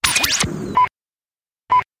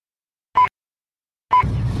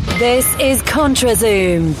This is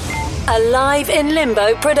ContraZoom, a Live in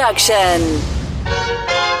Limbo production.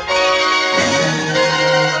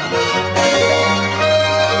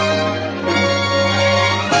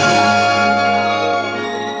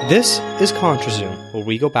 This is ContraZoom, where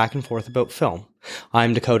we go back and forth about film.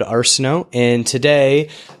 I'm Dakota Arsenault, and today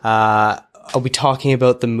I'll be talking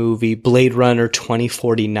about the movie Blade Runner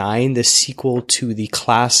 2049, the sequel to the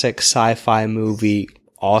classic sci-fi movie,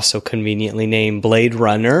 also conveniently named Blade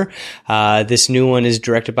Runner. This new one is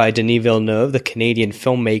directed by Denis Villeneuve, the Canadian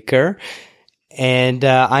filmmaker. And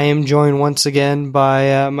I am joined once again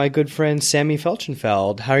by my good friend Sammy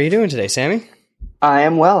Felchenfeld. How are you doing today, Sammy? I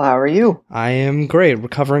am well. How are you? I am great.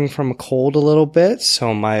 Recovering from a cold a little bit,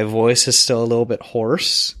 so my voice is still a little bit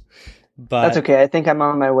hoarse. But that's okay. I think I'm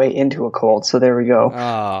on my way into a cold, so there we go.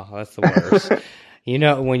 Oh, that's the worst. You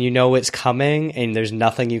know, when you know it's coming and there's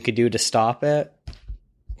nothing you could do to stop it.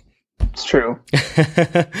 It's true.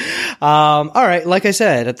 All right. Like I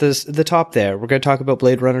said, at the top there, we're going to talk about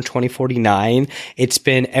Blade Runner 2049. It's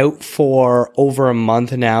been out for over a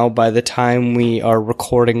month now. By the time we are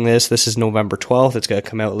recording this is November 12th. It's going to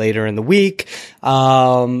come out later in the week.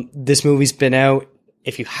 This movie's been out.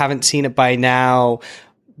 If you haven't seen it by now,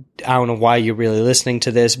 I don't know why you're really listening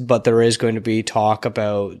to this, but there is going to be talk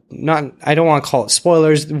about I don't want to call it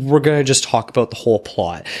spoilers. We're going to just talk about the whole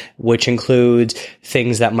plot, which includes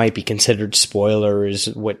things that might be considered spoilers,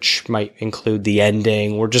 which might include the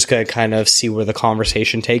ending. We're just going to kind of see where the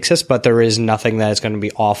conversation takes us, but there is nothing that is going to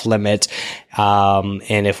be off limits.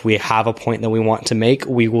 And if we have a point that we want to make,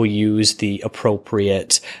 we will use the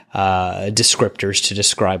appropriate, descriptors to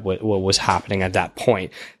describe what was happening at that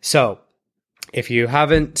point. So, if you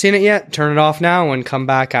haven't seen it yet, turn it off now and come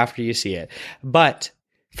back after you see it. But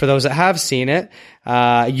for those that have seen it,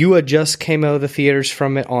 you had just came out of the theaters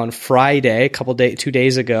from it on Friday, 2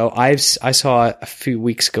 days ago. I saw it a few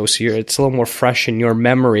weeks ago, so it's a little more fresh in your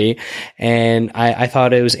memory. And I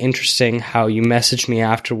thought it was interesting how you messaged me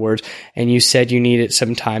afterwards and you said you needed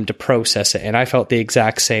some time to process it. And I felt the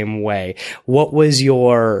exact same way. What was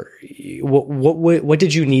what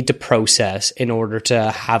did you need to process in order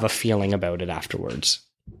to have a feeling about it afterwards?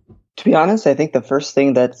 To be honest, I think the first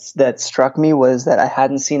thing that struck me was that I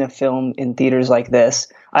hadn't seen a film in theaters like this.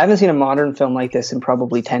 I haven't seen a modern film like this in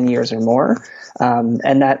probably 10 years or more.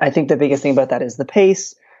 And that I think the biggest thing about that is the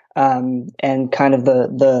pace, and kind of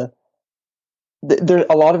there are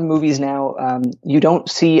a lot of movies now. You don't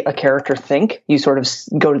see a character think, you sort of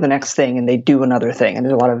go to the next thing and they do another thing. And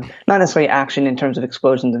there's a lot of, not necessarily action in terms of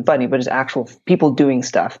explosions and fighting, but just actual people doing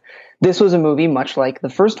stuff. This was a movie much like the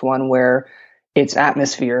first one where it's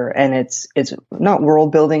atmosphere and it's not world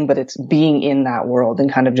building, but it's being in that world and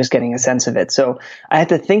kind of just getting a sense of it. So I had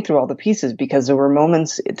to think through all the pieces because there were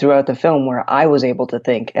moments throughout the film where I was able to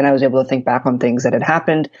think, and I was able to think back on things that had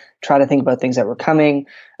happened, try to think about things that were coming.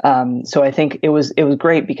 So I think it was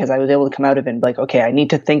great because I was able to come out of it and be like, okay, I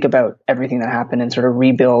need to think about everything that happened and sort of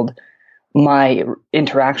rebuild my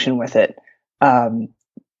interaction with it.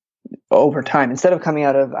 Over time, instead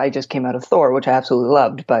of I just came out of Thor, which I absolutely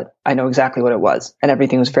loved, but I know exactly what it was, and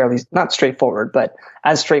everything was fairly not straightforward, but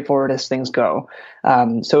as straightforward as things go.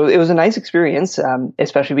 So it was a nice experience,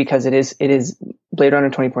 especially because it is Blade Runner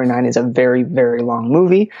 2049 is a very, very long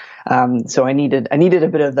movie. So I needed a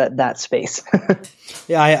bit of that space.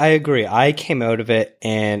 Yeah, I agree. I came out of it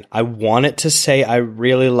and I wanted to say I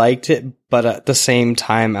really liked it, but at the same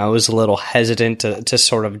time, I was a little hesitant to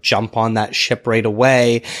sort of jump on that ship right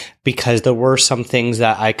away because there were some things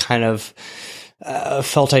that I kind of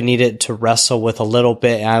felt I needed to wrestle with a little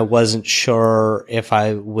bit. And I wasn't sure if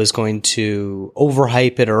I was going to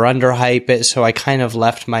overhype it or underhype it. So I kind of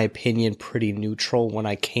left my opinion pretty neutral when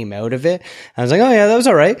I came out of it. I was like, oh yeah, that was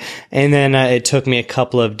all right. And then it took me a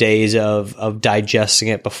couple of days of digesting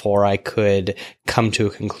it before I could come to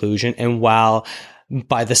a conclusion. And while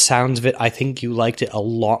by the sounds of it, I think you liked it a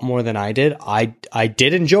lot more than I did. I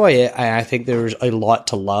did enjoy it, and I think there was a lot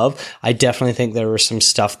to love. I definitely think there was some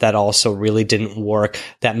stuff that also really didn't work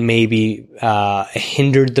that maybe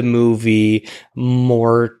hindered the movie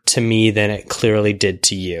more to me than it clearly did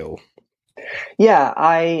to you. Yeah,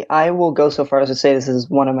 I will go so far as to say this is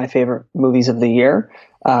one of my favorite movies of the year.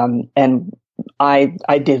 And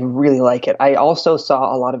I did really like it. I also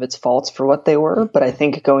saw a lot of its faults for what they were, but I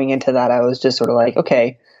think going into that, I was just sort of like,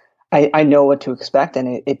 okay, I know what to expect,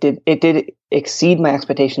 and it did exceed my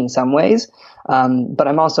expectation in some ways. But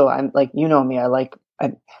I'm like, you know me,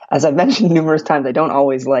 as I've mentioned numerous times, I don't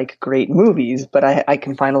always like great movies, but I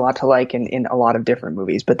can find a lot to like in a lot of different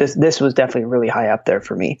movies. But this was definitely really high up there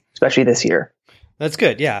for me, especially this year. That's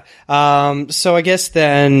good. Yeah. So I guess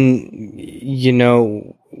then,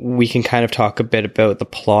 we can kind of talk a bit about the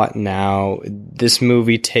plot now. This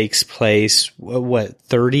movie takes place,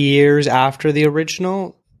 30 years after the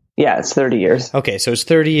original? Yeah, it's 30 years. Okay, so it's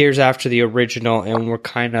 30 years after the original, and we're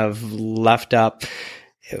kind of left up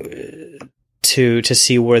to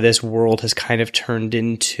see where this world has kind of turned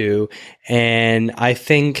into. And I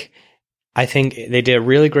think they did a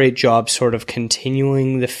really great job sort of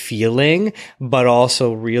continuing the feeling, but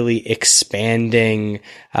also really expanding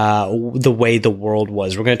the way the world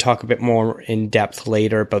was. We're going to talk a bit more in depth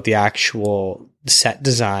later about the actual set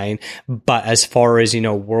design, but as far as,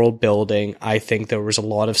 world building, I think there was a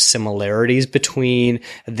lot of similarities between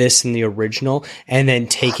this and the original, and then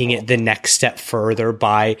taking it the next step further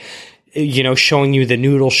by showing you the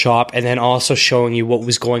noodle shop and then also showing you what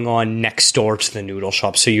was going on next door to the noodle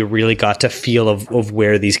shop. So you really got to feel of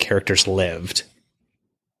where these characters lived.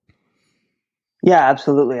 Yeah,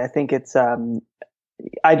 absolutely. I think it's,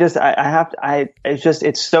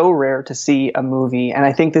 it's so rare to see a movie. And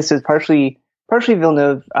I think this is partially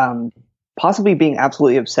Villeneuve, possibly being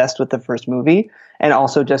absolutely obsessed with the first movie and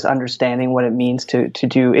also just understanding what it means to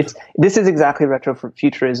do. This is exactly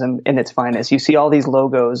retrofuturism in its finest. You see all these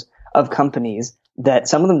logos of companies that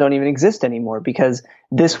some of them don't even exist anymore, because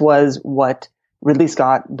this was what Ridley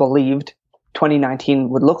Scott believed 2019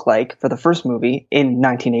 would look like for the first movie in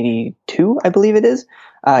 1982, I believe it is.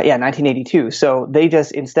 1982. So they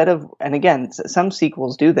just, instead of, and again, some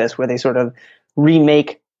sequels do this where they sort of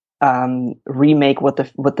remake what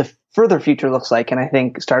the further future looks like. And I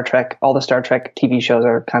think all the Star Trek TV shows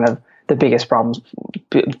are kind of the biggest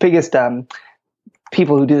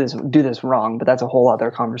people who do this wrong, but that's a whole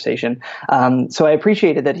other conversation. So I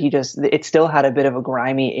appreciated that it still had a bit of a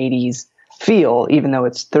grimy 80s feel, even though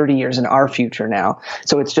it's 30 years in our future now.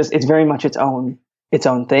 So it's very much its own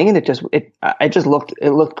thing. And it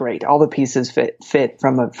looked great. All the pieces fit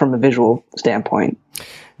from a visual standpoint.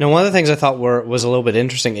 Now, one of the things I thought was a little bit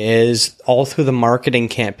interesting is all through the marketing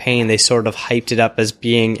campaign, they sort of hyped it up as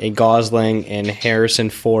being a Gosling and Harrison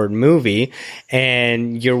Ford movie.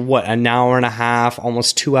 And you're an hour and a half,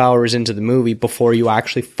 almost 2 hours into the movie before you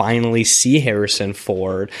actually finally see Harrison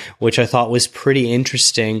Ford, which I thought was pretty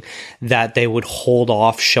interesting that they would hold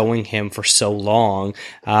off showing him for so long.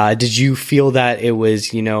 Did you feel that it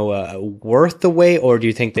was, worth the wait, or do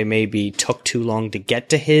you think they maybe took too long to get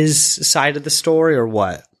to his side of the story, or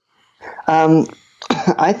what?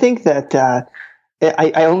 I think that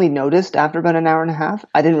I only noticed after about an hour and a half.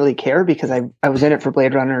 I didn't really care because I was in it for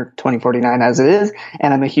Blade Runner 2049 as it is,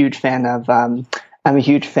 and I'm a huge fan of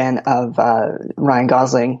Ryan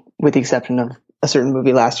Gosling, with the exception of a certain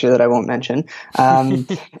movie last year that I won't mention.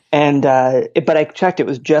 But I checked; it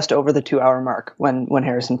was just over the 2 hour mark when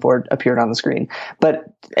Harrison Ford appeared on the screen.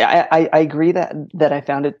 But I agree that I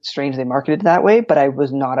found it strange they marketed it that way, but I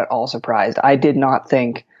was not at all surprised. I did not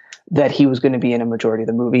think that he was going to be in a majority of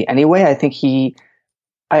the movie anyway.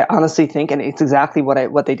 I honestly think, and it's exactly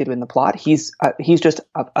what they did in the plot. He's just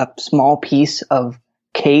a small piece of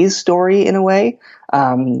Kay's story in a way,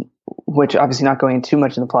 which obviously not going too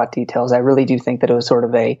much in the plot details. I really do think that it was sort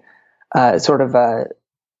of a I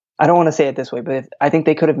don't want to say it this way, but I think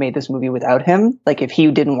they could have made this movie without him. Like if he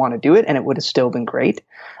didn't want to do it, and it would have still been great.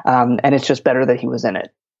 And it's just better that he was in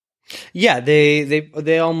it. Yeah,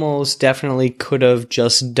 they almost definitely could have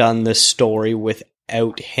just done the story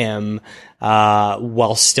without him,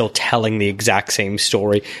 while still telling the exact same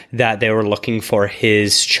story that they were looking for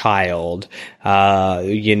his child.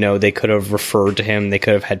 They could have referred to him, they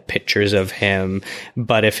could have had pictures of him,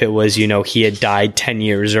 but if it was, he had died 10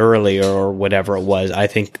 years earlier or whatever it was, I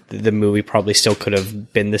think the movie probably still could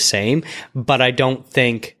have been the same. But I don't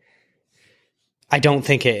think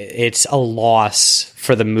it's a loss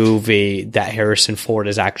for the movie that Harrison Ford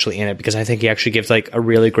is actually in it, because I think he actually gives a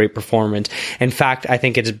really great performance. In fact, I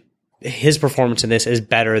think his performance in this is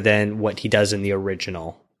better than what he does in the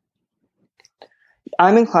original.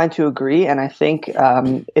 I'm inclined to agree, and I think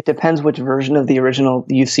it depends which version of the original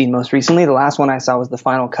you've seen most recently. The last one I saw was the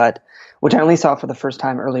final cut, which I only saw for the first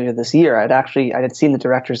time earlier this year. I had seen the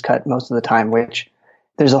director's cut most of the time, which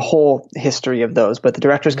there's a whole history of those, but the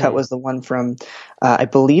director's cut was the one from, I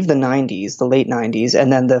believe the late 90s.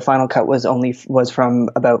 And then the final cut was from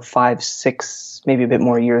about 5, 6, maybe a bit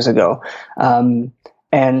more years ago. And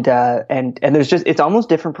there's it's almost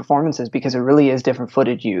different performances because it really is different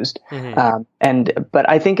footage used. Mm-hmm. But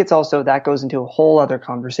I think it's also, that goes into a whole other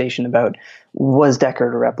conversation about, was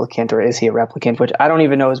Deckard a replicant or is he a replicant, which I don't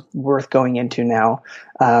even know is worth going into now,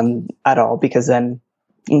 at all, because then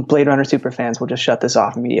Blade Runner super fans will just shut this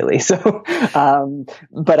off immediately. So,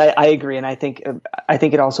 but I agree, and I think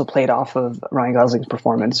it also played off of Ryan Gosling's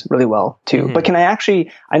performance really well too. But can I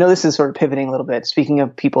know this is sort of pivoting a little bit. Speaking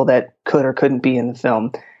of people that could or couldn't be in the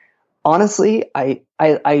film, honestly, I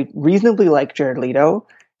reasonably like Jared Leto.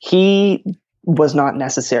 He was not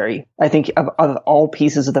necessary. I think of all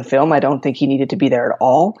pieces of the film, I don't think he needed to be there at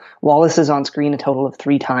all. Wallace is on screen a total of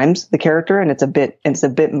 3 times, the character, and it's a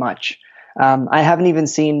bit much. I haven't even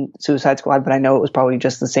seen Suicide Squad, but I know it was probably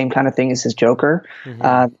just the same kind of thing as his Joker.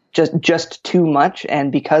 Just too much.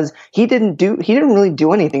 And because he didn't really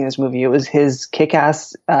do anything in this movie. It was his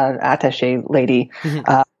kick-ass attaché lady.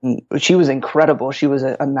 She was incredible. She was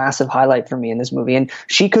a massive highlight for me in this movie, and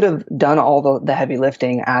she could have done all the heavy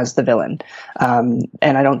lifting as the villain. And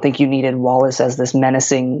I don't think you needed Wallace as this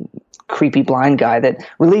menacing, creepy blind guy that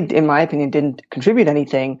really, in my opinion, didn't contribute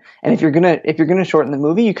anything. And if you're gonna shorten the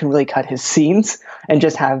movie, you can really cut his scenes and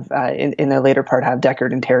just have in the later part have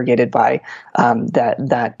Deckard interrogated by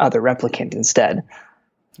that other replicant instead.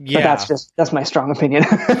 Yeah, but that's my strong opinion.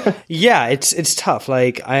 Yeah, it's tough.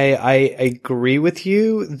 Like I agree with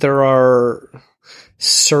you. There are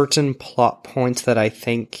certain plot points that I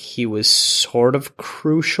think he was sort of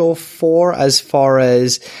crucial for, as far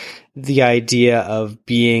as the idea of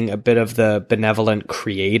being a bit of the benevolent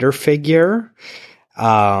creator figure,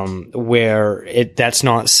 where that's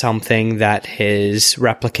not something that his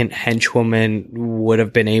replicant henchwoman would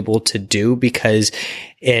have been able to do, because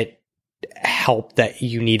it helped that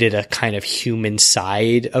you needed a kind of human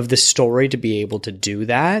side of the story to be able to do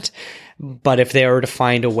that. But if they were to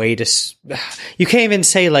find a way to, you can't even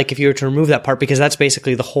say like if you were to remove that part, because that's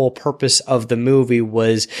basically the whole purpose of the movie,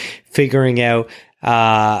 was figuring out,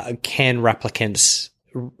 can replicants,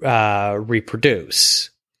 reproduce?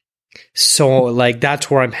 So like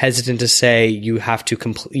that's where I'm hesitant to say you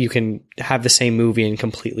can have the same movie and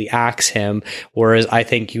completely axe him, whereas I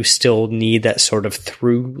think you still need that sort of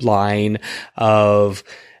through line of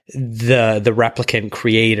the replicant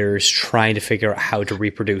creators trying to figure out how to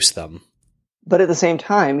reproduce them. But at the same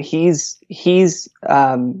time, he's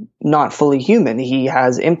not fully human. He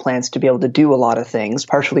has implants to be able to do a lot of things,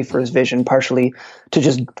 partially for his vision, partially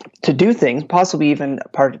to do things, possibly even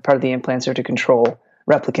part of the implants are to control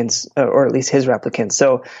replicants, or at least his replicants.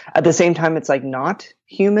 So at the same time, it's like not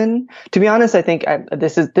human. To be honest, I think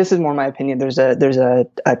this is more my opinion. There's a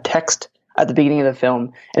text at the beginning of the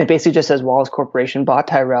film, and it basically just says Wallace Corporation bought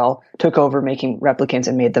Tyrell, took over making replicants,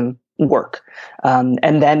 and made them work. And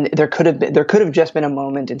then there could have just been a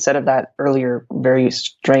moment instead of that earlier very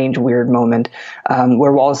strange, weird moment,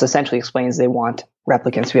 where Wallace essentially explains they want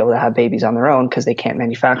replicants to be able to have babies on their own because they can't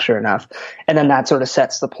manufacture enough, and then that sort of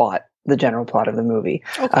sets the general plot of the movie.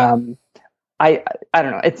 Okay. I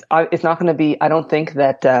don't know. It's not going to be. I don't think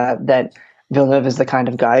that Villeneuve is the kind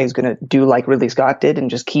of guy who's going to do like Ridley Scott did and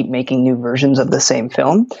just keep making new versions of the same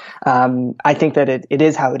film. I think that it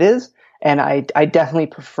is how it is, and I definitely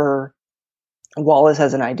prefer Wallace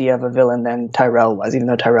as an idea of a villain than Tyrell was, even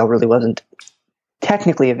though Tyrell really wasn't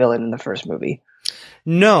technically a villain in the first movie.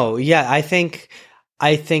 No, yeah, I think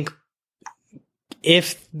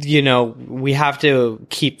if, we have to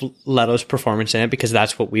keep Leto's performance in it because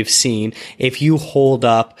that's what we've seen. If you hold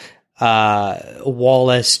up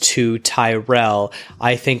Wallace to Tyrell,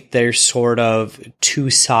 I think there's sort of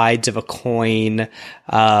two sides of a coin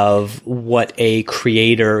of what a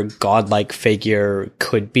creator godlike figure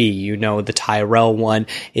could be. The Tyrell one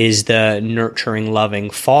is the nurturing,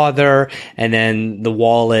 loving father, and then the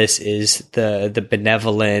Wallace is the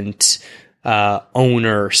benevolent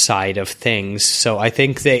owner side of things. So I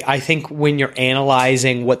think when you're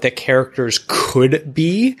analyzing what the characters could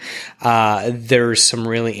be, there's some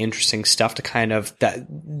really interesting stuff to kind of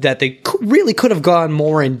that they really could have gone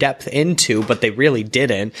more in depth into, but they really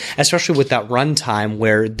didn't, especially with that runtime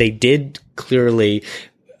where they did clearly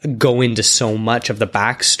go into so much of the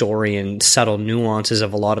backstory and subtle nuances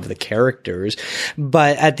of a lot of the characters.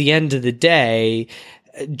 But at the end of the day,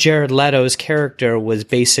 Jared Leto's character was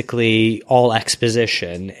basically all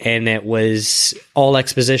exposition, and it was all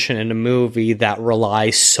exposition in a movie that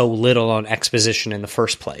relies so little on exposition in the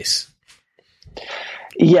first place.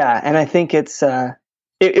 Yeah, and I think it's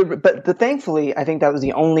thankfully, I think that was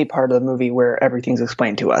the only part of the movie where everything's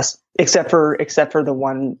explained to us, except for the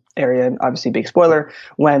one area, obviously big spoiler,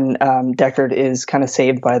 when Deckard is kind of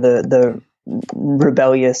saved by the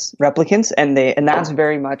rebellious replicants, and that's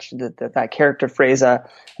very much that character phrase. I'm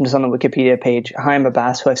just on the Wikipedia page. Haim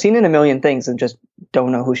Abbas, who I've seen in a million things and just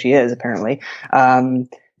don't know who she is apparently,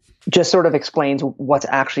 just sort of explains what's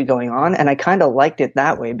actually going on, and I kind of liked it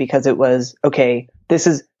that way because it was okay. This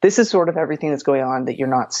is sort of everything that's going on that you're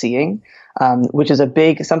not seeing. which is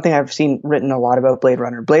something I've seen written a lot about Blade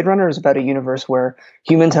Runner. Blade Runner is about a universe where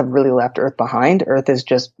humans have really left Earth behind. Earth is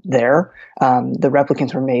just there. The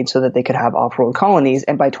replicants were made so that they could have off-world colonies,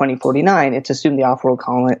 and by 2049, it's assumed the off-world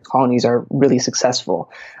colonies are really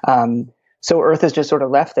successful. So Earth is just sort of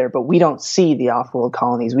left there, but we don't see the off-world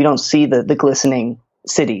colonies. We don't see the glistening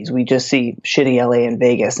cities. We just see shitty LA and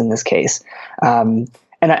Vegas in this case.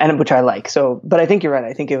 And which I like. So, but I think you're right.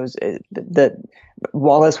 I think it was that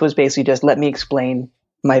Wallace was basically just, let me explain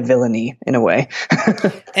my villainy in a way.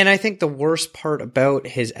 And I think the worst part about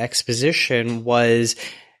his exposition was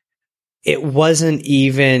it wasn't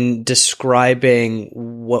even describing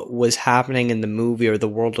what was happening in the movie or the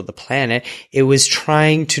world or the planet. It was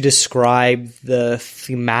trying to describe the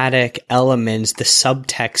thematic elements, the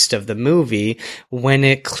subtext of the movie, when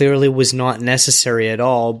it clearly was not necessary at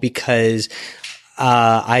all, because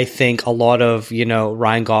I think a lot of,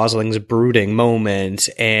 Ryan Gosling's brooding moments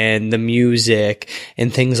and the music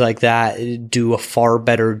and things like that do a far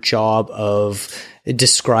better job of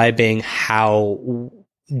describing how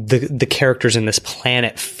the characters in this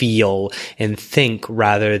planet feel and think,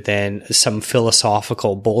 rather than some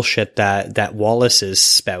philosophical bullshit that Wallace is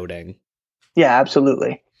spouting. Yeah,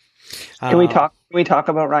 absolutely. Can we talk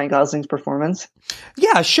about Ryan Gosling's performance?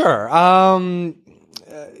 Yeah, sure. I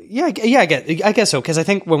guess so, because I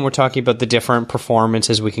think when we're talking about the different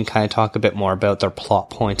performances, we can kind of talk a bit more about their plot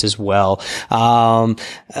points as well. Ryan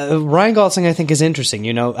Gosling, I think, is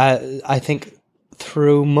interesting. I think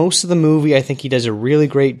through most of the movie, I think he does a really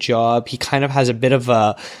great job. He kind of has a bit of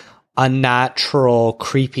a unnatural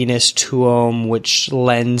creepiness to him, which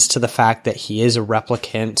lends to the fact that he is a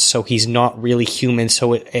replicant, so he's not really human.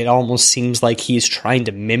 So it almost seems like he's trying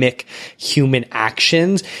to mimic human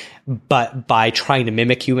actions. But by trying to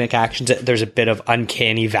mimic human actions, there's a bit of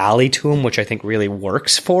uncanny valley to him, which I think really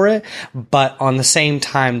works for it. But on the same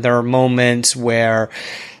time, there are moments where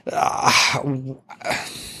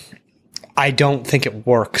I don't think it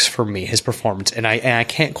works for me, his performance. And I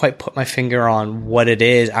can't quite put my finger on what it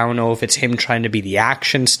is. I don't know if it's him trying to be the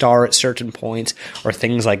action star at certain points or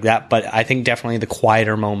things like that. But I think definitely the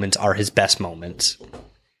quieter moments are his best moments.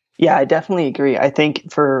 Yeah, I definitely agree. I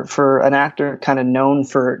think for an actor kind of known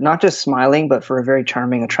for not just smiling, but for a very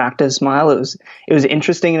charming, attractive smile, it was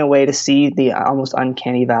interesting in a way to see the almost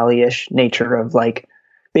uncanny valley-ish nature of, like,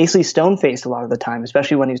 basically stone-faced a lot of the time,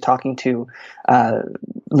 especially when he was talking to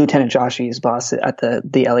Lieutenant Joshi, his boss at the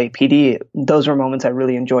LAPD. Those were moments I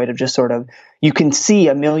really enjoyed, of just sort of, you can see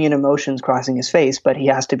a million emotions crossing his face, but he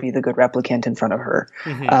has to be the good replicant in front of her.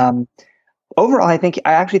 Mm-hmm. Overall, I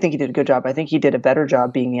actually think he did a good job. I think he did a better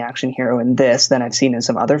job being the action hero in this than I've seen in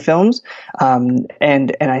some other films. And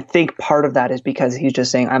I think part of that is because he's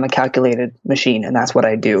just saying, I'm a calculated machine and that's what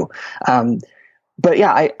I do. But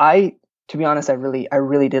yeah, I to be honest, I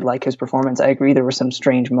really did like his performance. I agree there were some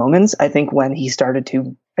strange moments. I think when he started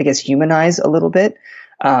to, I guess, humanize a little bit,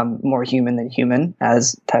 more human than human,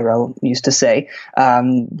 as Tyrell used to say,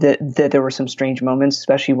 that there were some strange moments,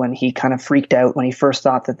 especially when he kind of freaked out when he first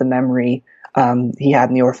thought that the memory he had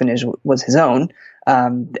in the orphanage was his own.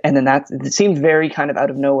 And then it seemed very kind of out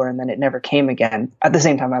of nowhere, and then it never came again. At the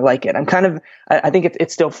same time, I like it. I think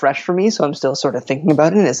it's still fresh for me, so I'm still sort of thinking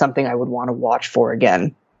about it, and it's something I would want to watch for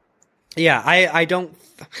again. Yeah, I don't.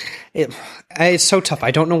 It's so tough.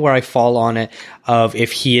 I don't know where I fall on it of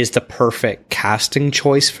if he is the perfect casting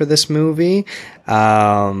choice for this movie.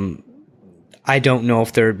 I don't know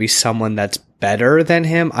if there would be someone that's better than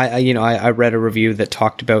him. I read a review that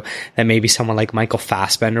talked about that maybe someone like Michael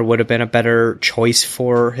Fassbender would have been a better choice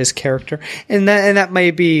for his character, and that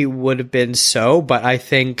maybe would have been so. But I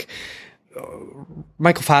think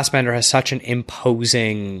Michael Fassbender has such an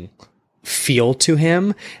imposing feel to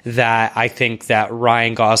him that I think that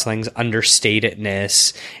Ryan Gosling's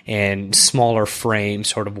understatedness and smaller frame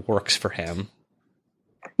sort of works for him.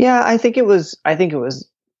 Yeah, I do think it was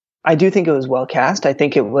well cast. I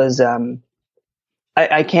think it was,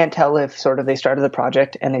 I can't tell if sort of they started the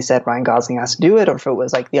project and they said Ryan Gosling has to do it, or if it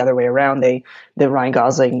was like the other way around. That Ryan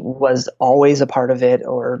Gosling was always a part of it,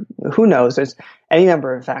 or who knows? There's any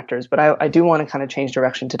number of factors, but I do want to kind of change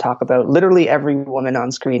direction to talk about literally every woman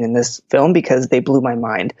on screen in this film, because they blew my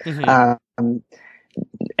mind. Mm-hmm.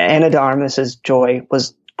 Anna de Armas's Joy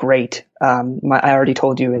was great. I already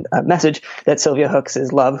told you in a message that Sylvia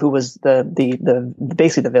Hoeks' Love, who was the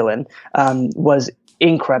basically the villain, was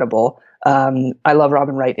incredible. I love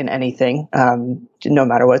Robin Wright in anything, no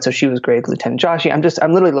matter what. So she was great. Lieutenant Joshi.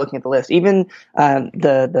 I'm literally looking at the list. Even,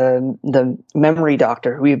 the memory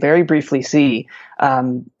doctor, who we very briefly see,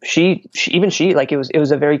 she, like, it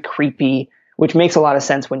was a very creepy, which makes a lot of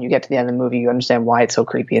sense when you get to the end of the movie. You understand why it's so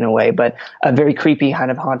creepy in a way, but a very creepy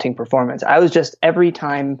kind of haunting performance. I was just, every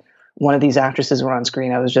time one of these actresses were on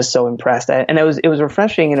screen, I was just so impressed. And it was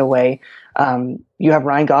refreshing in a way. You have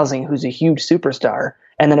Ryan Gosling, who's a huge superstar,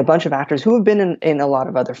 and then a bunch of actors who have been in a lot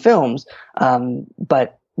of other films,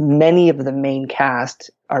 but many of the main cast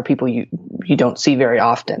are people you don't see very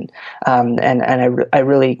often. And I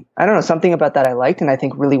really, I don't know, something about that I liked, and I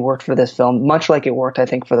think really worked for this film, much like it worked, I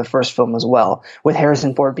think, for the first film as well, with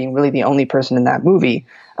Harrison Ford being really the only person in that movie.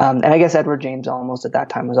 And I guess Edward James Olmos at that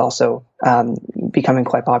time was also becoming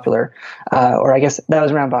quite popular. Or I guess that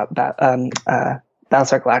was around Battlestar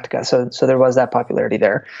Galactica. So there was that popularity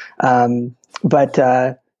there.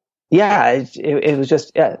 Yeah, it was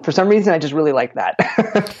just, for some reason, I just really liked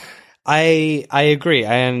that. I agree.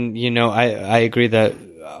 And, I agree that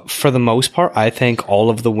for the most part, I think all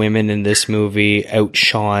of the women in this movie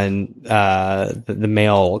outshone the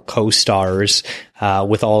male co-stars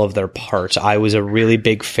with all of their parts. I was a really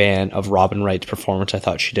big fan of Robin Wright's performance. I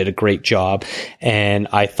thought she did a great job. And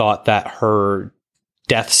I thought that her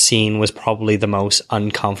death scene was probably the most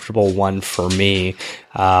uncomfortable one for me,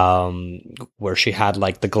 where she had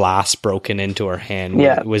like the glass broken into her hand.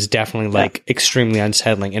 It was definitely like extremely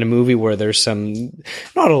unsettling in a movie where there's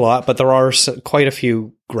not a lot, but there are quite a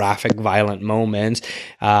few graphic, violent moments.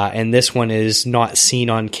 And this one is not seen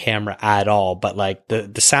on camera at all, but like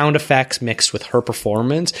the sound effects mixed with her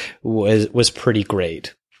performance was pretty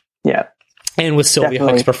great. Yeah. And with Sylvia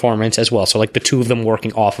Hoek's performance as well. So like the two of them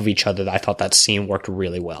working off of each other, I thought that scene worked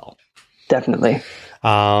really well. Definitely.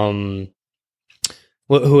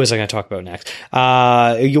 Who was I going to talk about next?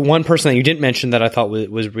 One person that you didn't mention that I thought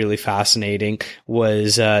was really fascinating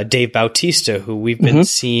was Dave Bautista, who we've been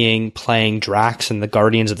seeing playing Drax in the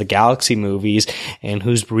Guardians of the Galaxy movies, and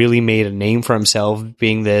who's really made a name for himself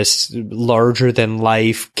being this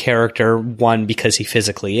larger-than-life character, one, because he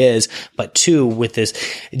physically is, but two, with this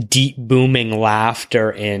deep, booming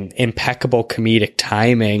laughter and impeccable comedic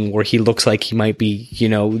timing where he looks like he might be,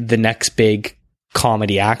 the next big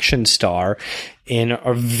comedy action star in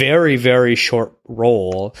a very, very short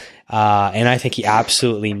role. And I think he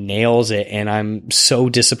absolutely nails it. And I'm so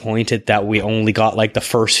disappointed that we only got like the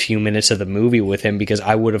first few minutes of the movie with him, because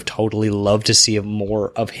I would have totally loved to see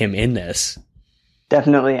more of him in this.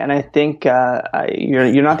 Definitely. And I think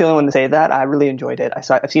you're not the only one to say that. I really enjoyed it.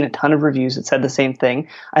 I've seen a ton of reviews that said the same thing.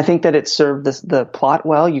 I think that it served the plot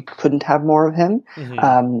well. You couldn't have more of him.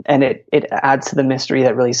 And it adds to the mystery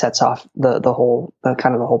that really sets off the whole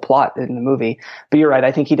plot in the movie. But you're right.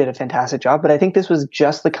 I think he did a fantastic job. But I think this was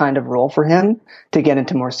just the kind of role for him to get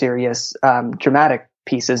into more serious, dramatic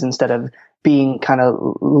pieces instead of being kind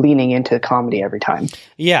of leaning into comedy every time.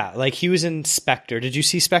 Yeah. Like he was in Spectre. Did you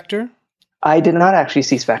see Spectre? I did not actually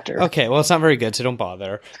see Spectre. Okay, well, it's not very good, so don't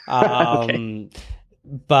bother. Okay.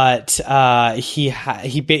 But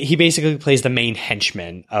he basically plays the main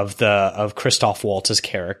henchman of Christoph Waltz's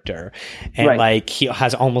character, and like he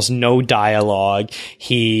has almost no dialogue.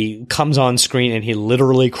 He comes on screen and he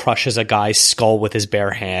literally crushes a guy's skull with his bare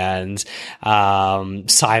hands,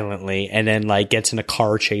 silently, and then like gets in a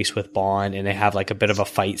car chase with Bond, and they have like a bit of a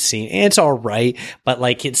fight scene. And it's all right, but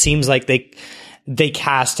like it seems like they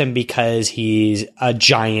cast him because he's a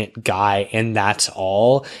giant guy and that's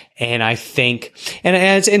all. And I think, and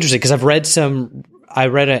it's interesting because I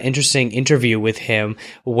read an interesting interview with him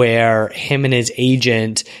where him and his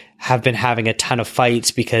agent have been having a ton of fights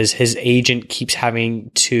because his agent keeps having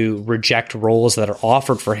to reject roles that are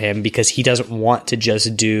offered for him because he doesn't want to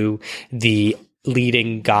just do the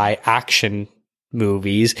leading guy action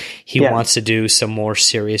movies. He wants to do some more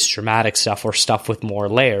serious dramatic stuff or stuff with more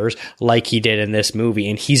layers like he did in this movie.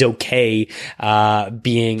 And he's okay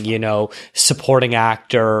being, supporting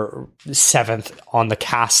actor 7th on the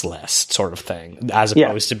cast list sort of thing, as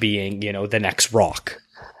opposed to being, the next Rock.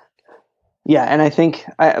 Yeah, and I think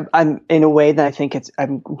I'm in a way that I think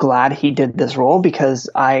I'm glad he did this role because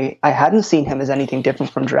I hadn't seen him as anything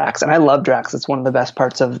different from Drax, and I love Drax. It's one of the best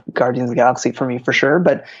parts of Guardians of the Galaxy for me for sure.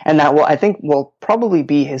 And that I think will probably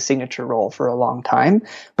be his signature role for a long time.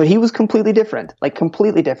 But he was completely different,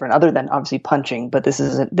 other than obviously punching. But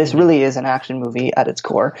this really is an action movie at its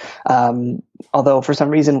core. Although for some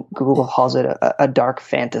reason Google calls it a dark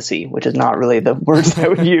fantasy, which is not really the words I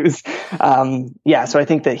would use. So I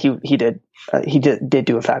think that he did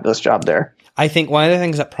do a fabulous job there. I think one of the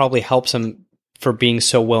things that probably helps him for being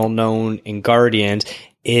so well known in Guardians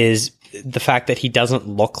is the fact that he doesn't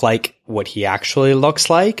look like what he actually looks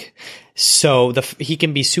like. So he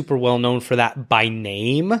can be super well known for that by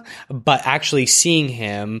name, but actually seeing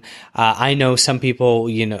him, I know some people,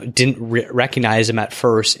 didn't recognize him at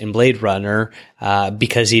first in Blade Runner,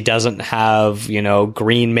 because he doesn't have,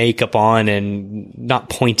 green makeup on and not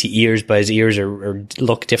pointy ears, but his ears are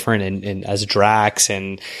look different and as Drax,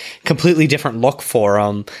 and completely different look for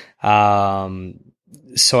him.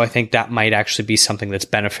 So I think that might actually be something that's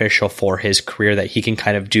beneficial for his career, that he can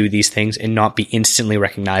kind of do these things and not be instantly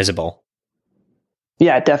recognizable.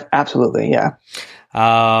 Yeah, absolutely. Yeah.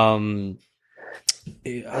 Are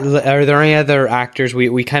there any other actors?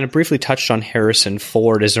 We kind of briefly touched on Harrison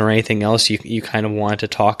Ford. Is there anything else you kind of want to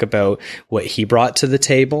talk about what he brought to the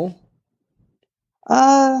table?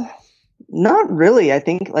 Not really. I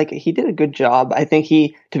think he did a good job. I think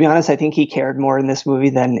to be honest, I think he cared more in this movie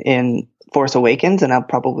than in Force Awakens, and I'll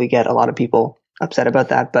probably get a lot of people upset about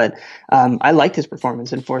that, but I liked his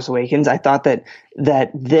performance in Force Awakens. I thought that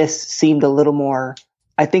this seemed a little more,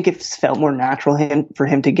 I think it felt more natural for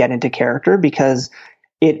him to get into character, because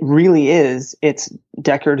it really is, it's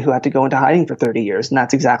Deckard who had to go into hiding for 30 years, and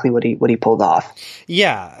that's exactly what he pulled off.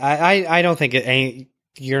 Yeah, I don't think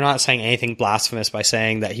you're not saying anything blasphemous by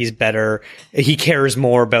saying that he cares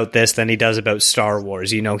more about this than he does about Star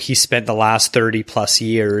Wars. He spent the last 30 plus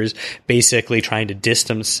years basically trying to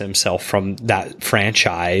distance himself from that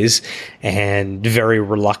franchise, and very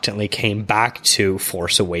reluctantly came back to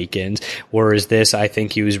Force Awakens. Whereas this, I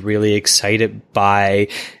think he was really excited by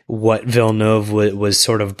what Villeneuve was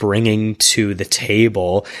sort of bringing to the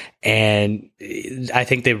table. And I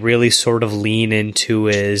think they really sort of lean into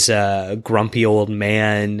his grumpy old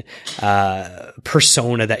man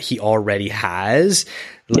persona that he already has.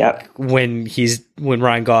 Yeah. When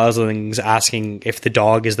Ryan Gosling's asking if the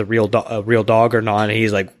dog is the real dog or not, and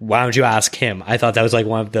he's like, "Why don't you ask him?" I thought that was like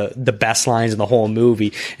one of the best lines in the whole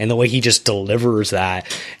movie, and the way he just delivers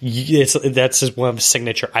that, that's just one of his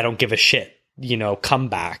signature "I don't give a shit"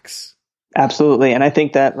 comebacks. Absolutely. And I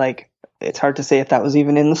think that it's hard to say if that was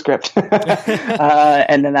even in the script.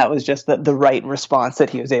 And then that was just the right response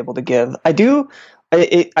that he was able to give. I do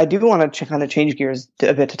want to kind of change gears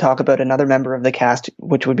a bit to talk about another member of the cast,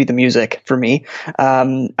 which would be the music for me.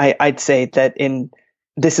 I'd say that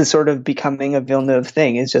this is sort of becoming a Villeneuve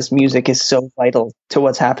thing. It's just music is so vital to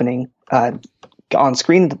what's happening on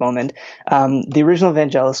screen at the moment. The original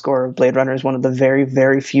Vangelis score of Blade Runner is one of the very,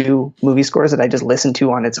 very few movie scores that I just listen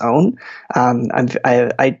to on its own.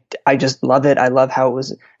 I just love it. I love how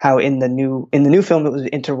in the new film it was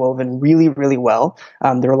interwoven really, really well.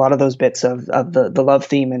 There were a lot of those bits of the love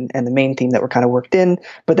theme and the main theme that were kind of worked in,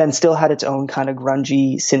 but then still had its own kind of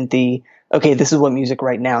grungy, synthy, okay, this is what music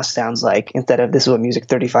right now sounds like, instead of this is what music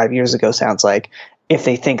 35 years ago sounds like, if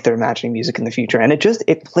they think they're imagining music in the future. And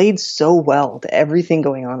it played so well to everything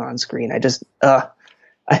going on screen. I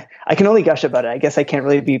can only gush about it. I guess I can't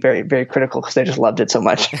really be very, very critical because I just loved it so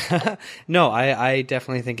much. No, I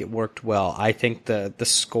definitely think it worked well. I think the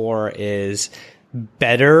score is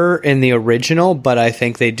better in the original, but I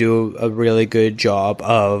think they do a really good job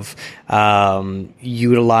of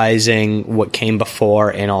utilizing what came before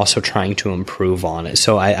and also trying to improve on it.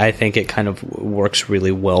 So I think it kind of works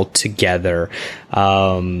really well together.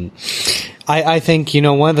 I think,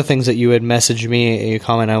 one of the things that you had messaged me, a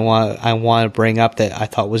comment I want to bring up that I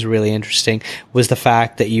thought was really interesting was the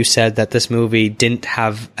fact that you said that this movie didn't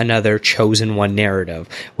have another chosen one narrative,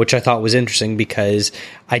 which I thought was interesting because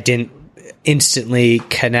I didn't instantly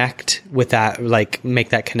connect with that, make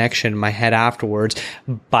that connection in my head afterwards,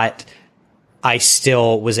 but I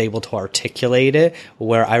still was able to articulate it,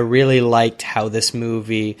 where I really liked how this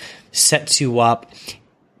movie sets you up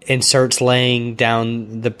and starts laying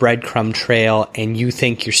down the breadcrumb trail, and you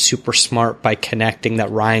think you're super smart by connecting that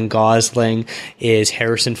Ryan Gosling is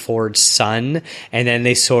Harrison Ford's son, and then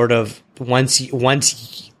they sort of, once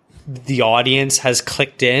the audience has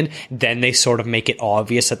clicked in, then they sort of make it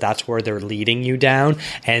obvious that that's where they're leading you down,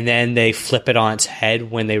 and then they flip it on its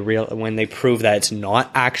head when they prove that it's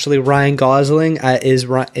not actually Ryan Gosling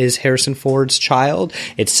is Harrison Ford's child.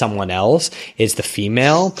 It's someone else. It's the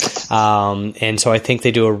female, and so I think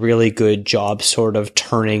they do a really good job sort of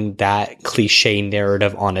turning that cliche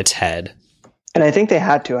narrative on its head. And I think they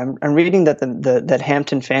had to. I'm reading that that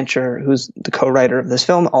Hampton Fancher, who's the co-writer of this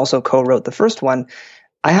film, also co-wrote the first one.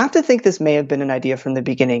 I have to think this may have been an idea from the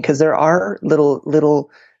beginning, because there are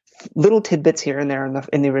little tidbits here and there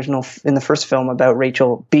in the first film about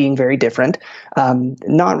Rachel being very different,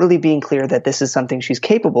 not really being clear that this is something she's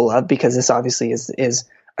capable of, because this obviously is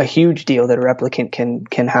a huge deal that a replicant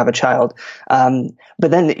can have a child. But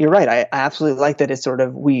then you're right. I absolutely like that it's sort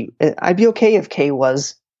of I'd be okay if Kay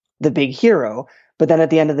was the big hero. But then at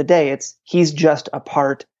the end of the day, he's just a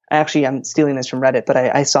part. Actually, I'm stealing this from Reddit, but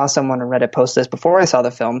I saw someone on Reddit post this before I saw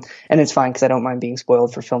the film, and it's fine because I don't mind being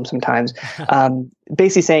spoiled for film sometimes.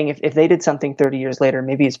 Basically saying if they did something 30 years later,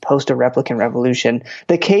 maybe it's post a replicant revolution,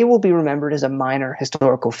 the K will be remembered as a minor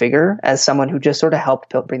historical figure, as someone who just sort of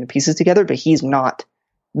helped bring the pieces together, but he's not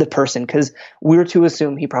the person, because we're to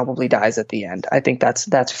assume he probably dies at the end. I think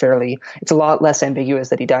that's fairly, it's a lot less ambiguous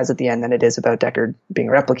that he dies at the end than it is about Deckard being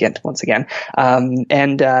a replicant once again.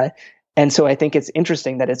 And so I think it's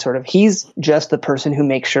interesting that it's sort of, he's just the person who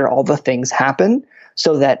makes sure all the things happen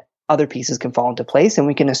so that other pieces can fall into place. And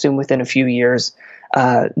we can assume within a few years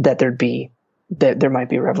that there might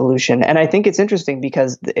be a revolution. And I think it's interesting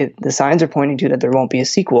because the signs are pointing to that there won't be a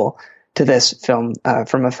sequel to this film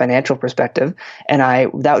from a financial perspective. And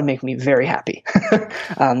that would make me very happy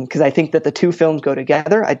because I think that the two films go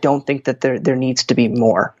together. I don't think that there needs to be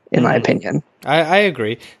more, in my opinion. I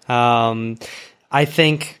agree. I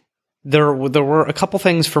think there were a couple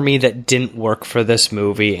things for me that didn't work for this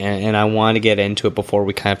movie, and I want to get into it before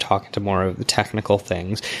we kind of talk into more of the technical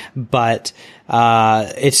things. But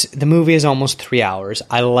the movie is almost 3 hours.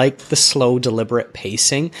 I like the slow, deliberate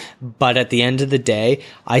pacing, but at the end of the day,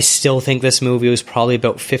 I still think this movie was probably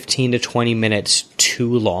about 15 to 20 minutes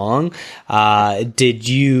too long. Did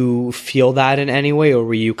you feel that in any way, or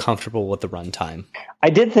were you comfortable with the runtime? I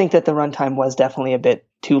did think that the runtime was definitely a bit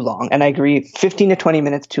too long. And I agree, 15 to 20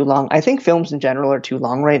 minutes too long. I think films in general are too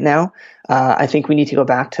long right now. I think we need to go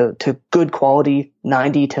back to good quality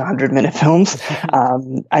 90 to 100 minute films.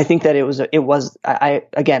 I think that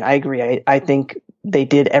I agree. I think they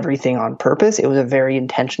did everything on purpose. It was a very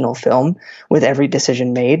intentional film with every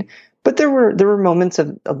decision made. But there were moments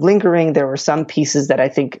of lingering. There were some pieces that I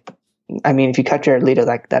think, I mean, if you cut Jared Leto,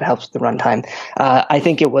 that helps the runtime. I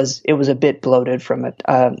think it was a bit bloated from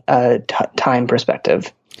a time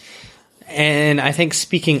perspective. And I think,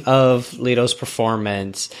 speaking of Leto's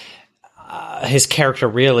performance, his character,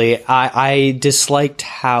 really, I disliked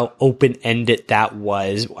how open-ended that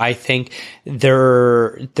was. I think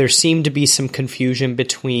there seemed to be some confusion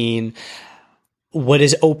between what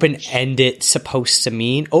is open-ended supposed to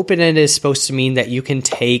mean. Open-ended is supposed to mean that you can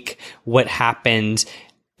take what happened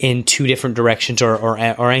in two different directions or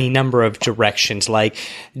any number of directions. Like,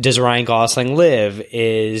 does Ryan Gosling live?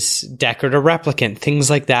 Is Deckard a replicant? Things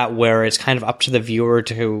like that, where it's kind of up to the viewer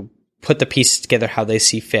to put the pieces together how they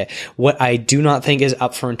see fit. What I do not think is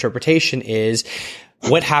up for interpretation is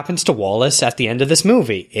what happens to Wallace at the end of this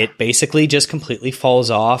movie. It basically just completely falls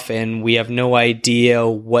off, and we have no idea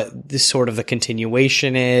what the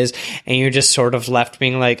continuation is, and you're just sort of left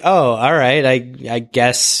being like, oh, all right, I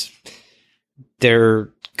guess they're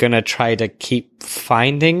gonna try to keep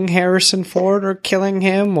finding Harrison Ford or killing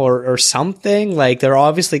him or something. Like, they're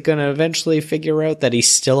obviously gonna eventually figure out that he's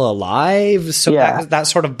still alive. So yeah, that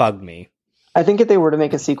sort of bugged me. I think if they were to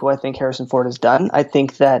make a sequel, I think Harrison Ford is done. I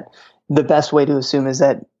think that the best way to assume is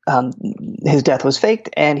that his death was faked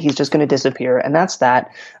and he's just going to disappear. And that's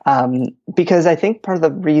that. Because I think part of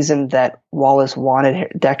the reason that Wallace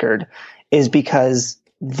wanted Deckard is because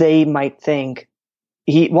they might think,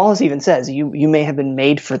 Wallace even says, you may have been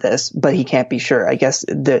made for this, but he can't be sure. I guess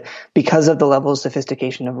because of the level of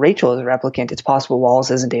sophistication of Rachel as a replicant, it's possible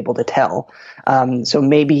Wallace isn't able to tell. So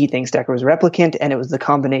maybe he thinks Deckard was a replicant, and it was the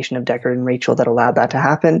combination of Deckard and Rachel that allowed that to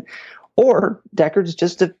happen. Or Deckard's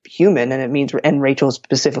just a human, and Rachel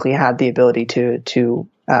specifically had the ability to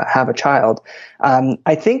have a child.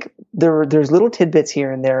 I think there's little tidbits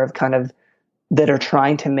here and there of kind of that are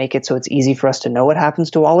trying to make it so it's easy for us to know what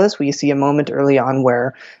happens to Wallace. We see a moment early on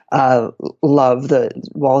where Love,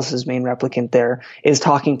 Wallace's main replicant there, is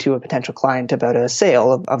talking to a potential client about a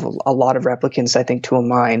sale of a lot of replicants, I think, to a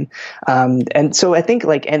mine. And so I think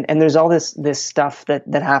and there's all this stuff that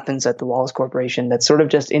happens at the Wallace Corporation that sort of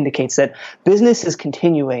just indicates that business is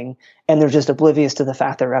continuing, and they're just oblivious to the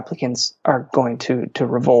fact that replicants are going to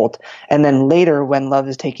revolt. And then later, when Love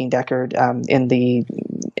is taking Deckard in the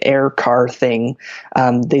air car thing,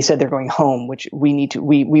 they said they're going home, which we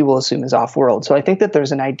will assume is off-world. So I think that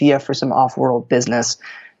there's an idea for some off-world business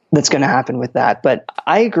that's going to happen with that. But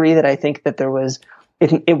I agree that I think that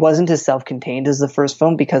it wasn't as self-contained as the first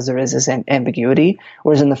film because there is this ambiguity.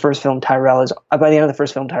 Whereas in the first film, by the end of the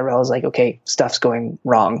first film, Tyrell is like, okay, stuff's going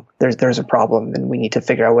wrong. There's a problem, and we need to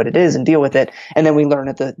figure out what it is and deal with it. And then we learn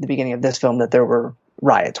at the beginning of this film that there were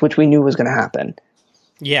riots, which we knew was going to happen.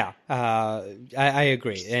 Yeah, I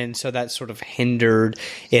agree. And so that sort of hindered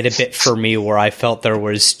it a bit for me, where I felt there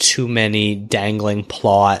was too many dangling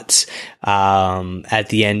plots at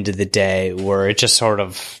the end of the day, where it just sort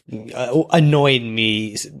of annoyed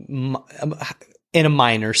me. in a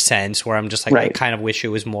minor sense where I'm just like, I kind of wish it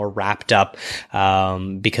was more wrapped up,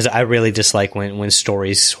 because I really dislike when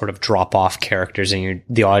stories sort of drop off characters and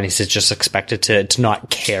the audience is just expected to not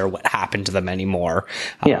care what happened to them anymore.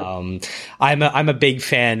 Yeah. I'm a big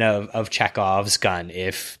fan of Chekhov's gun.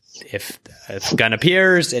 If a gun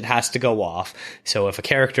appears, it has to go off. So if a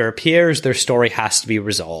character appears, their story has to be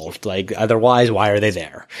resolved. Like, otherwise, why are they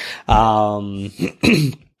there?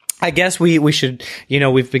 I guess we should,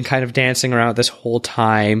 we've been kind of dancing around this whole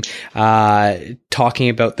time, talking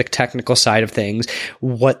about the technical side of things.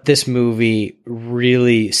 What this movie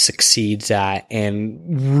really succeeds at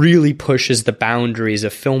and really pushes the boundaries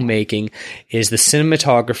of filmmaking is the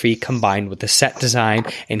cinematography combined with the set design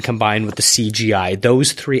and combined with the CGI.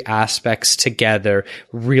 Those three aspects together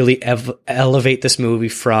really elevate this movie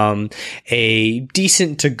from a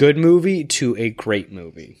decent to good movie to a great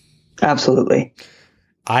movie. Absolutely.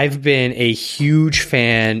 I've been a huge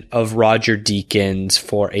fan of Roger Deakins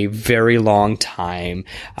for a very long time.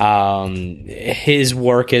 His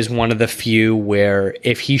work is one of the few where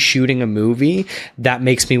if he's shooting a movie, that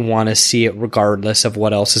makes me want to see it regardless of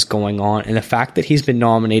what else is going on. And the fact that he's been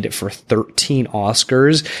nominated for 13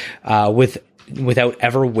 Oscars, without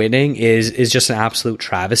ever winning is just an absolute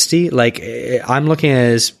travesty. Like, I'm looking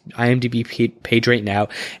at his IMDb page right now,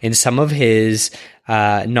 and some of his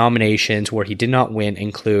nominations where he did not win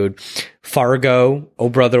include Fargo, Oh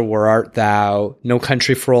Brother, Where Art Thou, No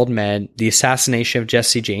Country for Old Men, The Assassination of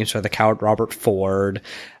Jesse James by the Coward Robert Ford,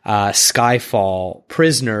 Skyfall,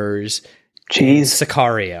 Prisoners,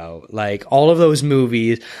 Sicario. Like, all of those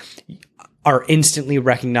movies are instantly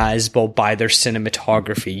recognizable by their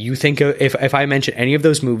cinematography. You think of, if I mention any of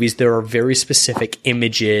those movies, there are very specific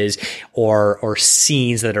images or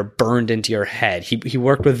scenes that are burned into your head. He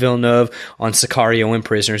worked with Villeneuve on Sicario and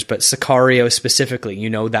Prisoners, but Sicario specifically,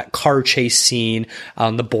 that car chase scene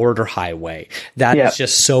on the border highway, that is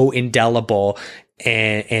just so indelible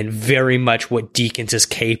and very much what Deakins is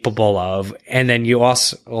capable of. And then you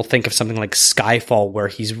also will think of something like Skyfall, where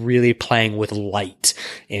he's really playing with light,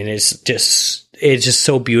 and it's just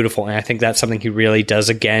so beautiful. And I think that's something he really does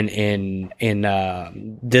again in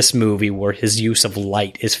this movie, where his use of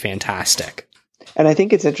light is fantastic. And I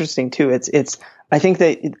think it's interesting too. I think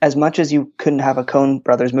that as much as you couldn't have a Coen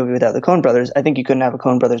Brothers movie without the Coen Brothers, I think you couldn't have a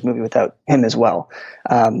Coen Brothers movie without him as well.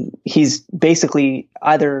 He's basically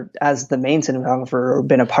either as the main cinematographer or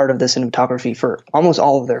been a part of the cinematography for almost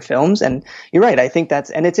all of their films. And you're right. I think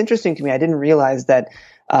and it's interesting to me. I didn't realize that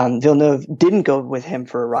Villeneuve didn't go with him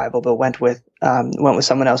for Arrival, but went with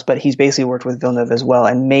someone else. But he's basically worked with Villeneuve as well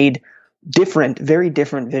and made very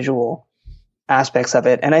different visual aspects of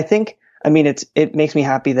it. And I think, it makes me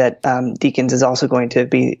happy that Deakins is also going to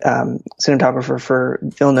be cinematographer for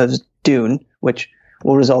Villeneuve's Dune, which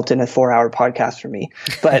will result in a 4-hour podcast for me.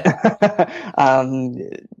 But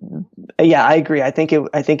yeah, I agree. I think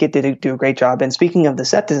it did do a great job. And speaking of the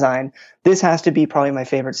set design, this has to be probably my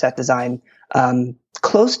favorite set design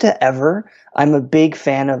close to ever. I'm a big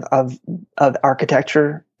fan of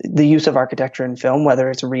architecture, the use of architecture in film, whether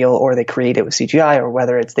it's real or they create it with CGI or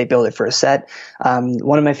whether it's they build it for a set.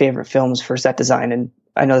 One of my favorite films for set design, and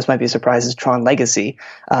I know this might be a surprise, is Tron Legacy.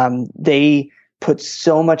 They put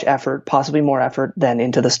so much effort, possibly more effort than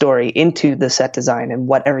into the story, into the set design and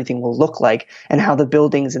what everything will look like and how the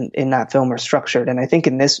buildings in that film are structured. And I think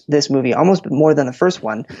in this movie, almost more than the first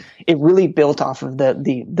one, it really built off of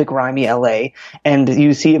the grimy LA. And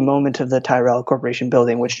you see a moment of the Tyrell Corporation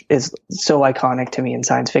building, which is so iconic to me in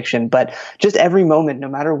science fiction. But just every moment, no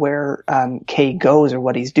matter where Kay goes or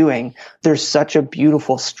what he's doing, there's such a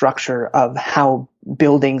beautiful structure of how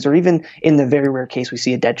buildings, or even in the very rare case we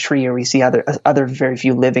see a dead tree or we see other very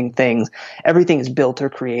few living things, everything is built or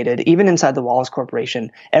created. Even inside the Wallace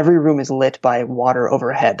Corporation, every room is lit by water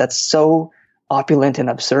overhead. That's so opulent and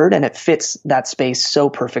absurd, and it fits that space so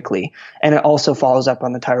perfectly. And it also follows up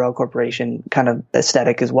on the Tyrell Corporation kind of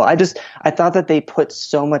aesthetic as well. I thought that they put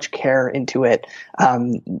so much care into it,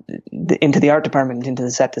 into the art department, into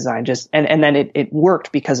the set design, and then it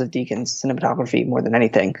worked because of Deakins' cinematography more than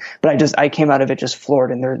anything. But I came out of it just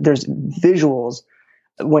floored, and there's visuals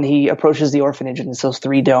when he approaches the orphanage and it's those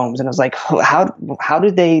 3 domes, and I was like, how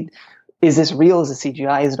did they, is this real? Is it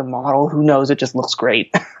CGI? Is it a model? Who knows? It just looks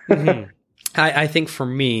great. Mm-hmm. I think for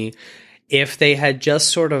me, if they had just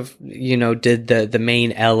sort of, did the main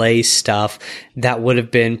LA stuff, that would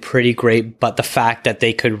have been pretty great. But the fact that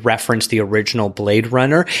they could reference the original Blade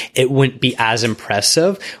Runner, it wouldn't be as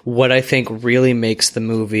impressive. What I think really makes the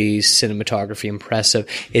movie's cinematography impressive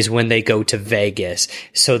is when they go to Vegas.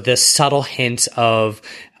 So the subtle hints of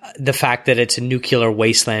the fact that it's a nuclear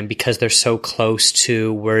wasteland because they're so close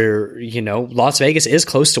to where, Las Vegas is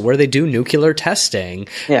close to where they do nuclear testing,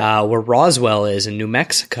 where Roswell is in New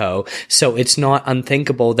Mexico. So it's not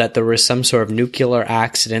unthinkable that there was some sort of nuclear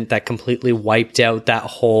accident that completely wiped out that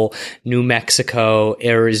whole New Mexico,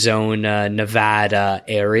 Arizona, Nevada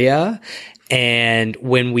area. And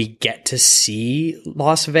when we get to see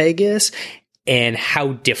Las Vegas and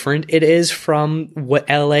how different it is from what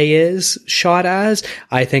LA is shot as,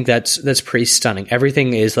 I think that's pretty stunning.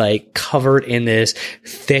 Everything is like covered in this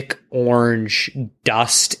thick orange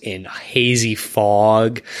dust and hazy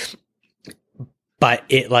fog. But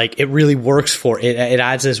it really works for it. It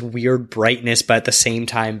adds this weird brightness, but at the same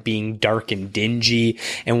time being dark and dingy.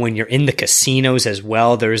 And when you're in the casinos as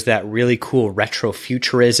well, there's that really cool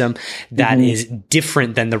retrofuturism that is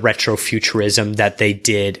different than the retrofuturism that they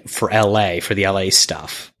did for LA, for the LA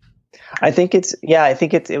stuff. I think it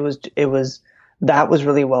was that was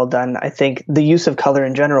really well done. I think the use of color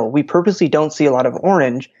in general, we purposely don't see a lot of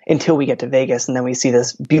orange until we get to Vegas, and then we see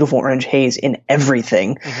this beautiful orange haze in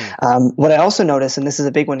everything. What I also noticed, and this is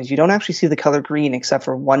a big one, is you don't actually see the color green except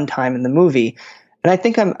for one time in the movie. And I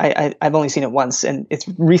think I've only seen it once, and it's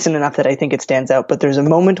recent enough that I think it stands out. But there's a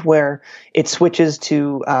moment where it switches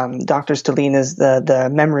to Dr. Stelline as the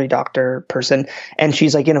memory doctor person, and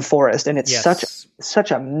she's like in a forest, and it's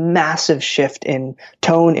such a massive shift in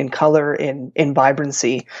tone, in color, in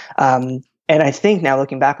vibrancy. And I think now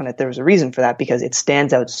looking back on it, there was a reason for that because it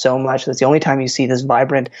stands out so much. That's the only time you see this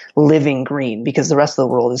vibrant, living green because the rest of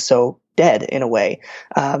the world is so dead in a way,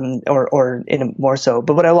 or in a more so.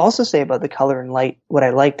 But what I will also say about the color and light, what I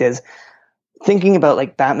liked is thinking about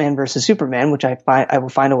like Batman versus Superman, which I will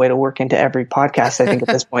find a way to work into every podcast, I think at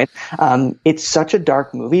this point. It's such a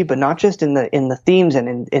dark movie, but not just in the themes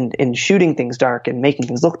and in shooting things dark and making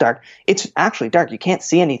things look dark. It's actually dark. You can't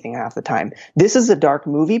see anything half the time. This is a dark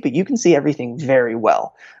movie, but you can see everything very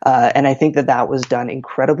well. And I think that was done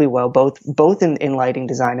incredibly well, both in lighting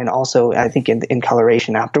design and also I think in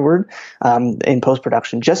coloration afterward, in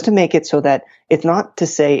post-production, just to make it so that it's not to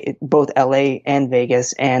say both LA and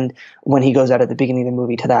Vegas and when he goes out at the beginning of the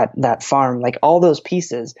movie to that farm, like all those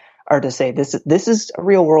pieces are to say this is a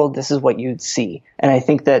real world. This is what you'd see. And I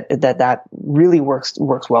think that really works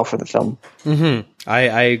well for the film. I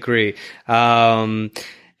agree. And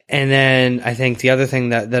then I think the other thing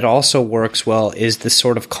that also works well is the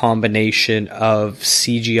sort of combination of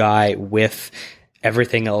CGI with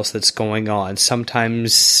everything else that's going on.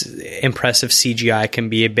 Sometimes impressive CGI can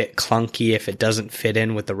be a bit clunky if it doesn't fit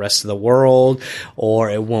in with the rest of the world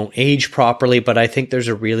or it won't age properly, but I think there's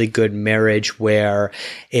a really good marriage where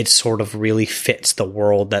it sort of really fits the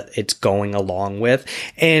world that it's going along with.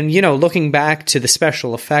 And, looking back to the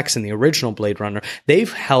special effects in the original Blade Runner,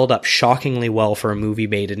 they've held up shockingly well for a movie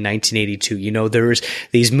made in 1982. There's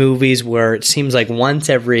these movies where it seems like once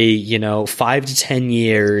every, 5 to 10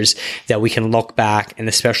 years that we can look back and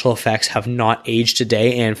the special effects have not aged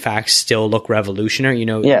today and in fact still look revolutionary.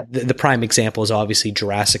 The prime example is obviously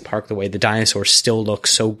Jurassic Park, the way the dinosaurs still look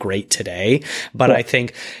so great today. But I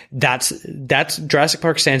think that's Jurassic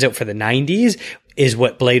Park stands out for the 90s is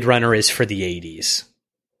what Blade Runner is for the 80s.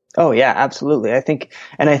 Oh yeah, absolutely. I think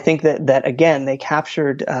that again, they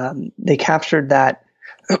captured that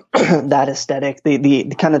that aesthetic,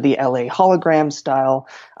 the kind of the LA hologram style.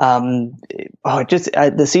 The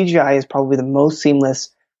CGI is probably the most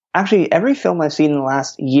seamless. Actually, every film I've seen in the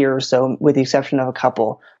last year or so, with the exception of a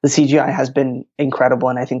couple, the CGI has been incredible,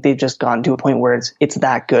 and I think they've just gotten to a point where it's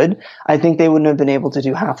that good. I think they wouldn't have been able to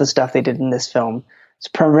do half the stuff they did in this film. It's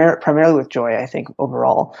primarily with Joy, I think,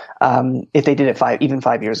 overall. If they did it 5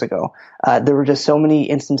 years ago, there were just so many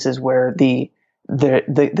instances where the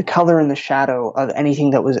color and the shadow of anything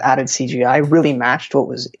that was added CGI really matched what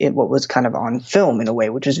was kind of on film in a way,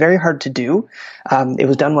 which is very hard to do. It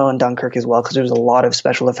was done well in Dunkirk as well because there was a lot of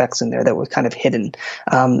special effects in there that were kind of hidden,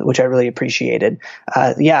 which I really appreciated.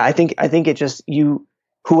 I think it just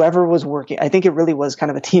whoever was working, I think it really was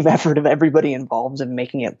kind of a team effort of everybody involved in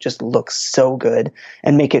making it just look so good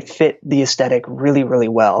and make it fit the aesthetic really, really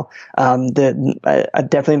well. A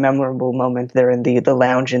definitely memorable moment there in the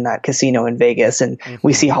lounge in that casino in Vegas, and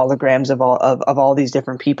we see holograms of all these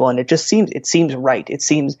different people, and it seems right.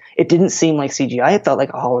 It didn't seem like CGI. It felt like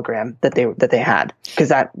a hologram that they had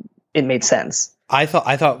because it made sense. I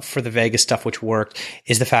thought for the Vegas stuff, which worked,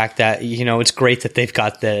 is the fact that, it's great that they've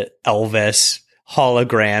got the Elvis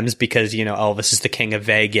holograms because, Elvis is the king of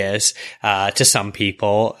Vegas, to some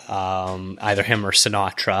people, either him or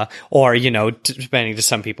Sinatra, or, depending to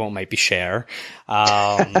some people, it might be Cher.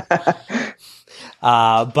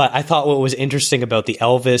 But I thought what was interesting about the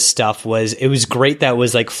Elvis stuff was it was great that it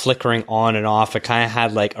was like flickering on and off. It kind of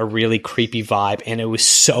had like a really creepy vibe, and it was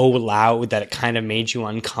so loud that it kind of made you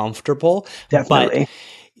uncomfortable. Definitely.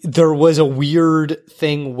 But there was a weird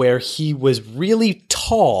thing where he was really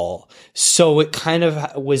tall. So it kind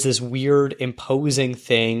of was this weird imposing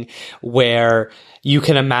thing where you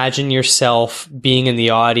can imagine yourself being in the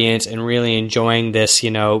audience and really enjoying this,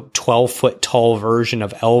 12-foot tall version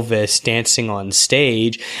of Elvis dancing on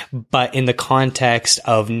stage. But in the context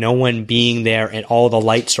of no one being there and all the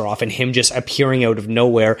lights are off and him just appearing out of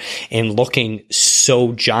nowhere and looking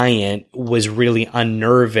so giant was really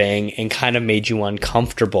unnerving and kind of made you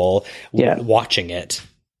uncomfortable watching it.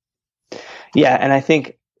 Yeah. And I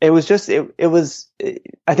think it was just,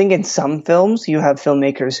 I think in some films you have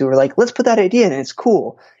filmmakers who are like, let's put that idea in, it's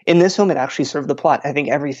cool. In this film, it actually served the plot. I think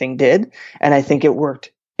everything did. And I think it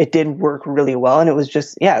worked. It did work really well. And it was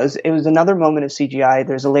just, it was another moment of CGI.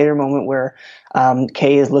 There's a later moment where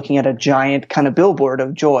Kay is looking at a giant kind of billboard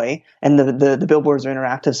of joy, and the billboards are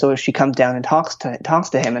interactive. So she comes down and talks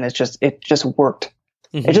to him, and it just worked.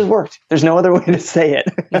 Mm-hmm. It just worked. There's no other way to say it.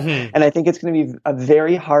 Mm-hmm. And I think it's going to be a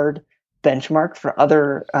very hard benchmark for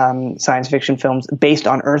other science fiction films based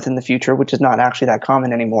on Earth in the future, which is not actually that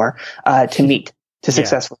common anymore, to meet, to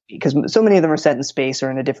successfully, because so many of them are set in space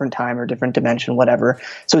or in a different time or different dimension, whatever.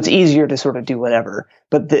 So it's easier to sort of do whatever.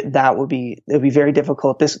 But it would be very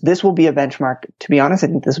difficult. This will be a benchmark. To be honest, I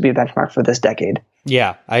think this will be a benchmark for this decade.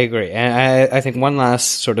 Yeah, I agree. And I think one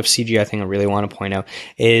last sort of CGI thing I really want to point out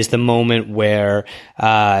is the moment where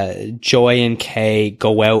Joy and Kay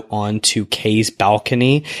go out onto Kay's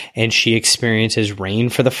balcony and she experiences rain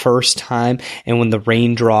for the first time. And when the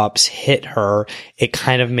raindrops hit her, it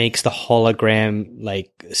kind of makes the hologram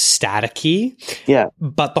like staticky. Yeah.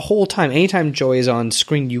 But the whole time, anytime Joy is on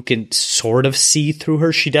screen, you can sort of see through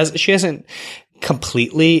her. She isn't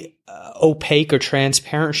completely opaque or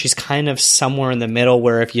transparent. She's kind of somewhere in the middle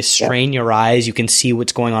where if you strain your eyes, you can see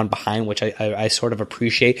what's going on behind, which I sort of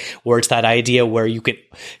appreciate, where it's that idea where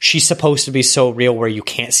she's supposed to be so real where you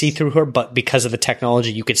can't see through her, but because of the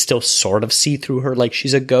technology, you could still sort of see through her like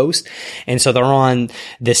she's a ghost. And so they're on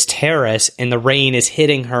this terrace and the rain is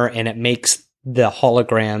hitting her and it makes the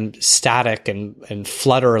hologram static and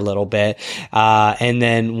flutter a little bit. And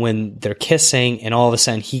then when they're kissing and all of a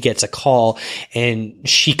sudden he gets a call and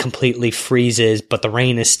she completely freezes, but the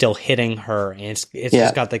rain is still hitting her. And it's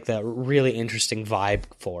just got like the really interesting vibe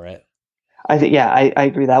for it. I think, I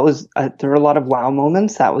agree. That was, there were a lot of wow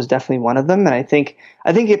moments. That was definitely one of them. And I think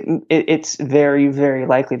it's very, very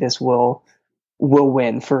likely this will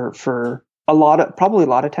win for probably a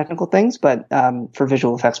lot of technical things, but for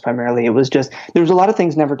visual effects primarily, it was just, there was a lot of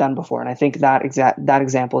things never done before. And I think that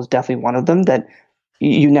example is definitely one of them that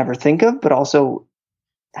you never think of, but also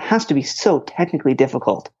has to be so technically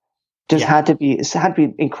difficult. Had to be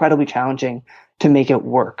incredibly challenging to make it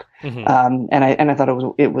work. Mm-hmm. And I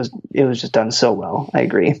thought it was just done so well. I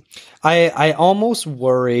agree. I almost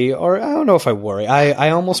worry, or I don't know if I worry. I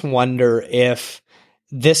almost wonder if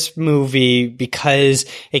this movie, because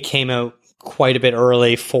it came out quite a bit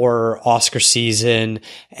early for Oscar season,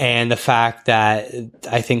 and the fact that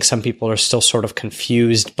I think some people are still sort of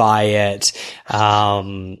confused by it,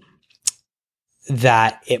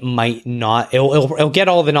 that it might not, it'll get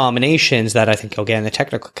all the nominations that I think it'll get in the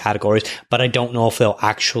technical categories, but I don't know if they'll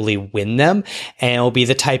actually win them. And it'll be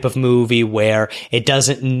the type of movie where it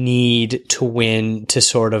doesn't need to win to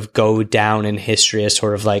sort of go down in history as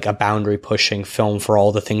sort of like a boundary pushing film for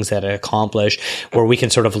all the things that it accomplished, where we can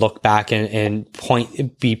sort of look back and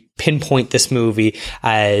pinpoint this movie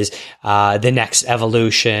as the next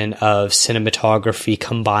evolution of cinematography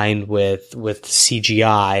combined with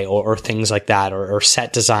CGI or things like that, or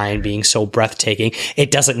set design being so breathtaking. It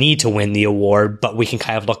doesn't need to win the award, but we can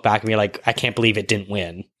kind of look back and be like, I can't believe it didn't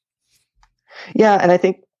win. Yeah, and I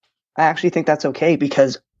actually think that's okay,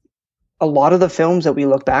 because a lot of the films that we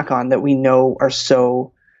look back on that we know are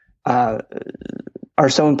so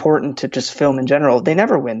important to just film in general, they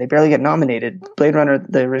never win. They barely get nominated. Blade Runner,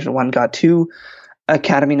 the original one, got 2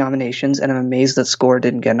 Academy nominations, and I'm amazed that Score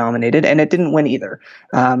didn't get nominated, and it didn't win either.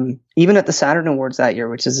 Even at the Saturn Awards that year,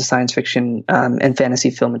 which is the Science Fiction and Fantasy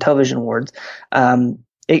Film and Television Awards,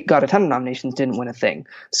 it got a ton of nominations, didn't win a thing.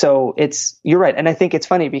 So you're right. And I think it's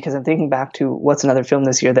funny because I'm thinking back to what's another film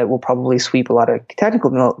this year that will probably sweep a lot of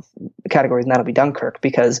technical categories, and that'll be Dunkirk,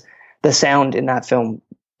 because the sound in that film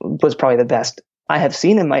was probably the best I have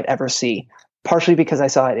seen and might ever see. Partially because I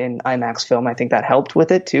saw it in IMAX film. I think that helped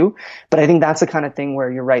with it too. But I think that's the kind of thing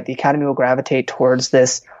where you're right. The Academy will gravitate towards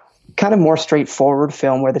this kind of more straightforward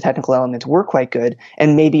film where the technical elements were quite good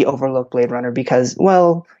and maybe overlook Blade Runner because,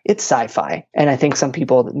 well, it's sci-fi. And I think some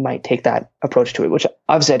people might take that approach to it, which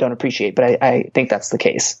obviously I don't appreciate, but I think that's the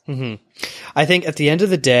case. Mm-hmm. I think at the end of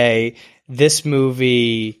the day, this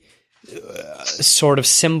movie sort of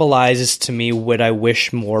symbolizes to me what I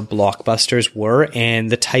wish more blockbusters were, and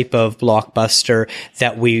the type of blockbuster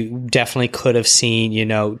that we definitely could have seen,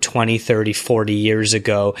 20, 30, 40 years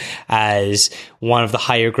ago as one of the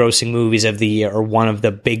higher grossing movies of the year or one of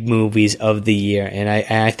the big movies of the year. And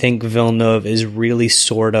I think Villeneuve is really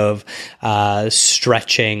sort of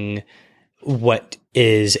stretching what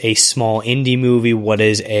is a small indie movie, what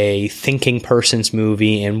is a thinking person's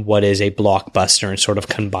movie, and what is a blockbuster, and sort of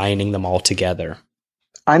combining them all together.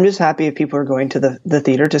 I'm just happy if people are going to the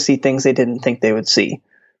theater to see things they didn't think they would see.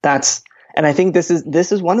 And I think this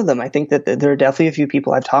is one of them. I think that there are definitely a few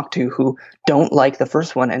people I've talked to who don't like the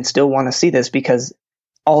first one and still want to see this because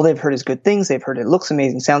all they've heard is good things. They've heard it looks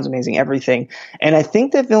amazing, sounds amazing, everything. And I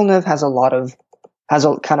think that Villeneuve has a lot of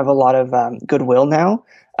goodwill now.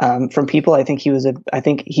 From people. I think he's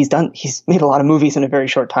made a lot of movies in a very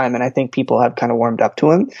short time, and I think people have kind of warmed up to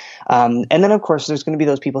him. And then of course there's going to be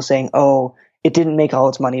those people saying, oh, it didn't make all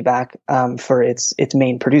its money back, for its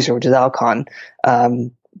main producer, which is Alcon.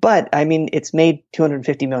 But I mean, it's made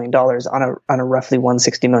 $250 million on a roughly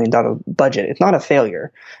 $160 million budget. It's not a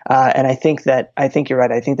failure. And I think you're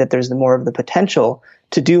right. I think that there's more of the potential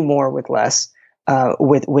to do more with less,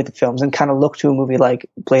 with films, and kind of look to a movie like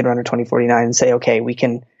Blade Runner 2049 and say, okay, we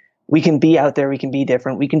can be out there, we can be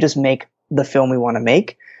different, we can just make the film we want to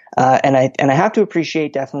make. And I have to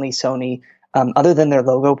appreciate definitely Sony, other than their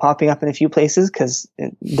logo popping up in a few places, because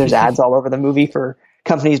there's ads all over the movie for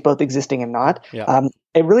companies both existing and not. Yeah.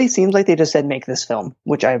 It really seems like they just said make this film,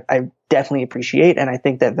 which I definitely appreciate, and I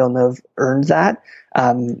think that Villeneuve earned that.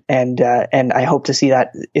 And I hope to see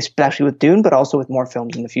that, especially with Dune, but also with more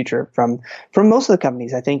films in the future from most of the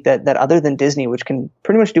companies. I think that other than Disney, which can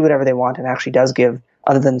pretty much do whatever they want and actually does give,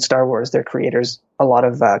 other than Star Wars, their creators a lot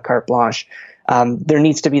of carte blanche, there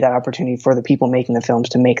needs to be that opportunity for the people making the films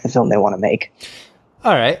to make the film they want to make.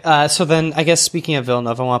 All right. So then I guess speaking of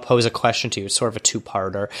Villeneuve, I want to pose a question to you, sort of a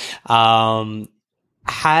two-parter.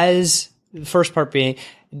 Has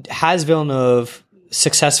Villeneuve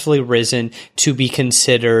successfully risen to be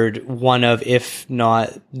considered one of, if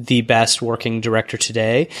not the best working director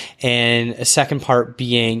today? And a second part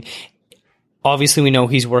being, obviously we know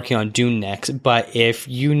he's working on Dune next, but if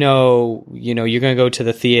you're going to go to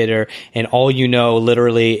the theater and all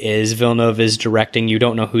literally is Villeneuve is directing, you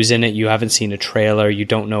don't know who's in it, you haven't seen a trailer, you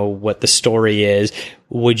don't know what the story is,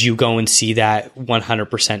 would you go and see that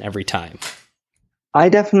 100% every time? I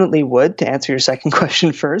definitely would. To answer your second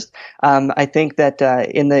question first, I think that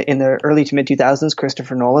in the early to mid 2000s,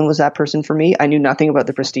 Christopher Nolan was that person for me. I knew nothing about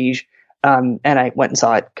The Prestige, and I went and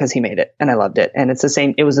saw it because he made it, and I loved it. And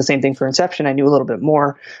it was the same thing for Inception. I knew a little bit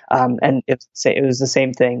more, and it was the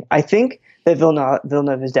same thing. I think that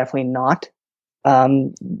Villeneuve is definitely not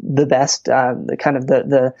the best,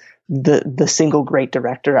 the single great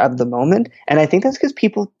director of the moment, and I think that's because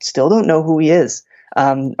people still don't know who he is.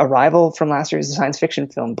 Arrival from last year is a science fiction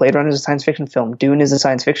film. Blade Runner is a science fiction film. Dune is a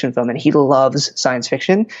science fiction film, and he loves science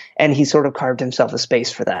fiction, and he sort of carved himself a space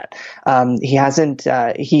for that. He has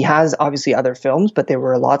obviously other films, but they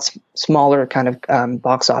were a lot smaller kind of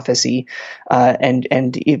box office-y,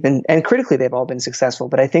 and critically they've all been successful.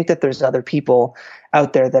 But I think that there's other people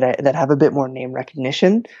out there that have a bit more name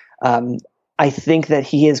recognition. I think that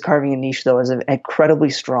he is carving a niche though as an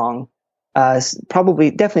incredibly strong,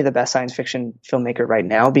 definitely the best science fiction filmmaker right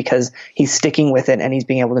now, because he's sticking with it and he's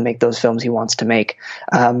being able to make those films he wants to make,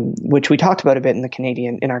 which we talked about a bit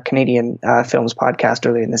in our Canadian films podcast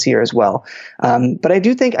earlier in this year as well. But I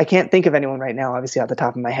can't think of anyone right now, obviously off the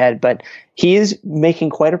top of my head, but he is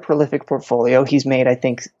making quite a prolific portfolio. He's made, I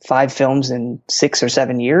think, 5 films in 6 or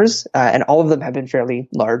 7 years, and all of them have been fairly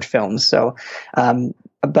large films. So,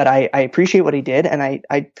 but I appreciate what he did, and I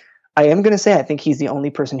am going to say I think he's the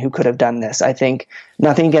only person who could have done this. I think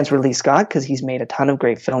nothing against Ridley Scott, because he's made a ton of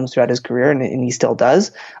great films throughout his career, and he still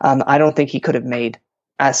does. I don't think he could have made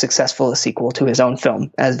as successful a sequel to his own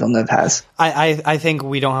film as Villeneuve has. I think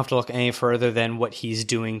we don't have to look any further than what he's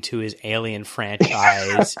doing to his Alien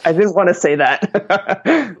franchise. I didn't want to say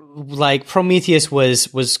that. Like, Prometheus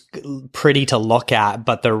was pretty to look at,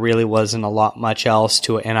 but there really wasn't a lot much else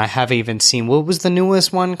to it. And I haven't even seen, what was the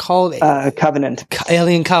newest one called? Covenant.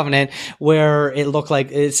 Alien Covenant, where it looked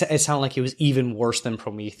like, it sounded like it was even worse than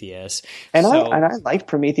Prometheus. And I liked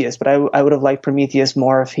Prometheus, but I would have liked Prometheus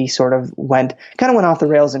more if he sort of went off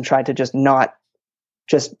the rails and tried to just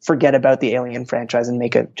forget about the Alien franchise and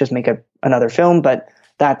make another film. But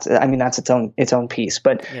that's its own piece.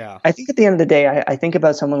 But Yeah. I think at the end of the day, I think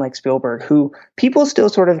about someone like Spielberg, who people still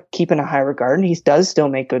sort of keep in a high regard, and he does still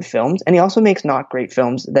make good films, and he also makes not great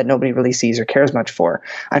films that nobody really sees or cares much for.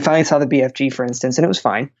 I finally saw the BFG, for instance, and it was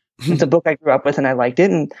fine. It's a book I grew up with and I liked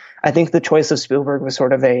it. And I think the choice of Spielberg was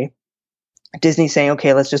sort of a Disney saying,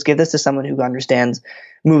 okay, let's just give this to someone who understands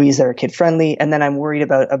movies that are kid friendly. And then I'm worried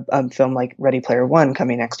about a film like Ready Player One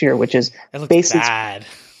coming next year, which is basically bad.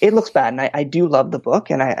 It looks bad. And I do love the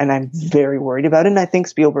book, and I'm very worried about it. And I think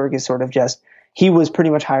Spielberg is sort of just, he was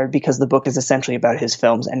pretty much hired because the book is essentially about his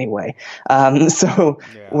films anyway.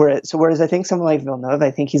 Whereas I think someone like Villeneuve,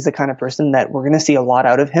 I think he's the kind of person that we're going to see a lot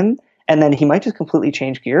out of him. And then he might just completely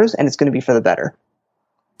change gears, and it's going to be for the better.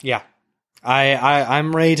 Yeah.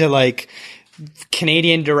 I'm ready to, like,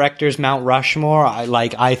 Canadian directors Mount Rushmore.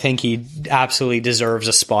 I think he absolutely deserves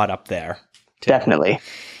a spot up there. Definitely.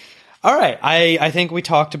 All right. I think we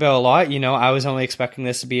talked about a lot. I was only expecting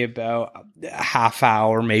this to be about a half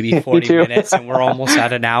hour, maybe 40 minutes, and we're almost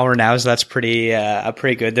at an hour now, so that's pretty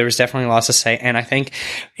good. There was definitely lots to say, and I think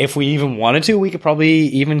if we even wanted to, we could probably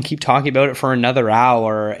even keep talking about it for another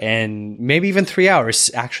hour, and maybe even 3 hours,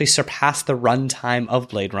 actually surpass the runtime of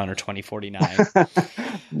Blade Runner 2049.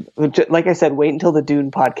 Like I said, wait until the Dune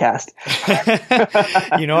podcast.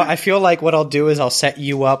 I feel like what I'll do is I'll set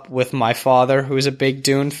you up with my father, who is a big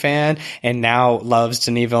Dune fan, and now loves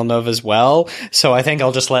Denis Villeneuve as well. So I think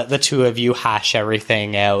I'll just let the two of you hash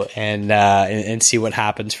everything out and see what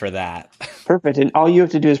happens for that. Perfect. And all you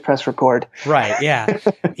have to do is press record. Right. Yeah.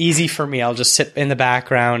 Easy for me. I'll just sit in the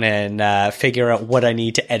background and figure out what I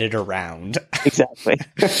need to edit around. Exactly.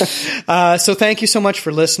 So thank you so much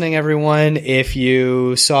for listening, everyone. If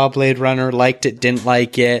you saw Blade Runner, liked it, didn't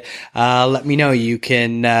like it, let me know. You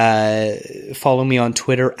can follow me on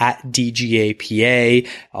Twitter at DGAPA.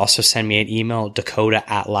 Also send me an email,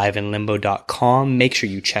 dakota@liveinlimbo.com. Make sure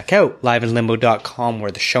you check out liveinlimbo.com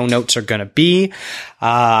where the show notes are going to be.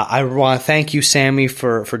 I want to thank you, Sammy,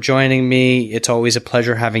 for joining me. It's always a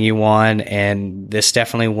pleasure having you on, and this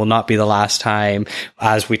definitely will not be the last time.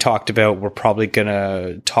 As we talked about, we're probably going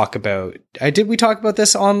to talk about, did we talk about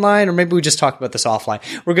this online, or maybe we just talked about this offline?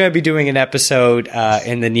 We're going to be doing an episode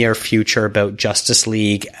in the near future about Justice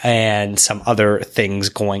League and some other things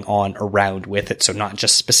going on around with it. So not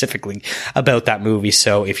just specifically about that movie.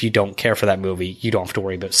 So if you don't care for that movie, you don't have to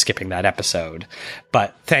worry about skipping that episode.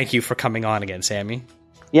 But thank you for coming on again, Sammy.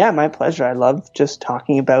 Yeah, my pleasure. I love just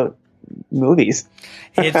talking about movies.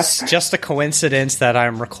 It's just a coincidence that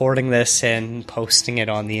I'm recording this and posting it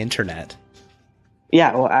on the internet.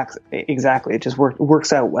 Yeah, well, exactly. It just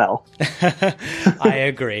works out well. I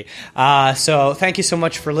agree. So thank you so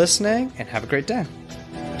much for listening, and have a great day.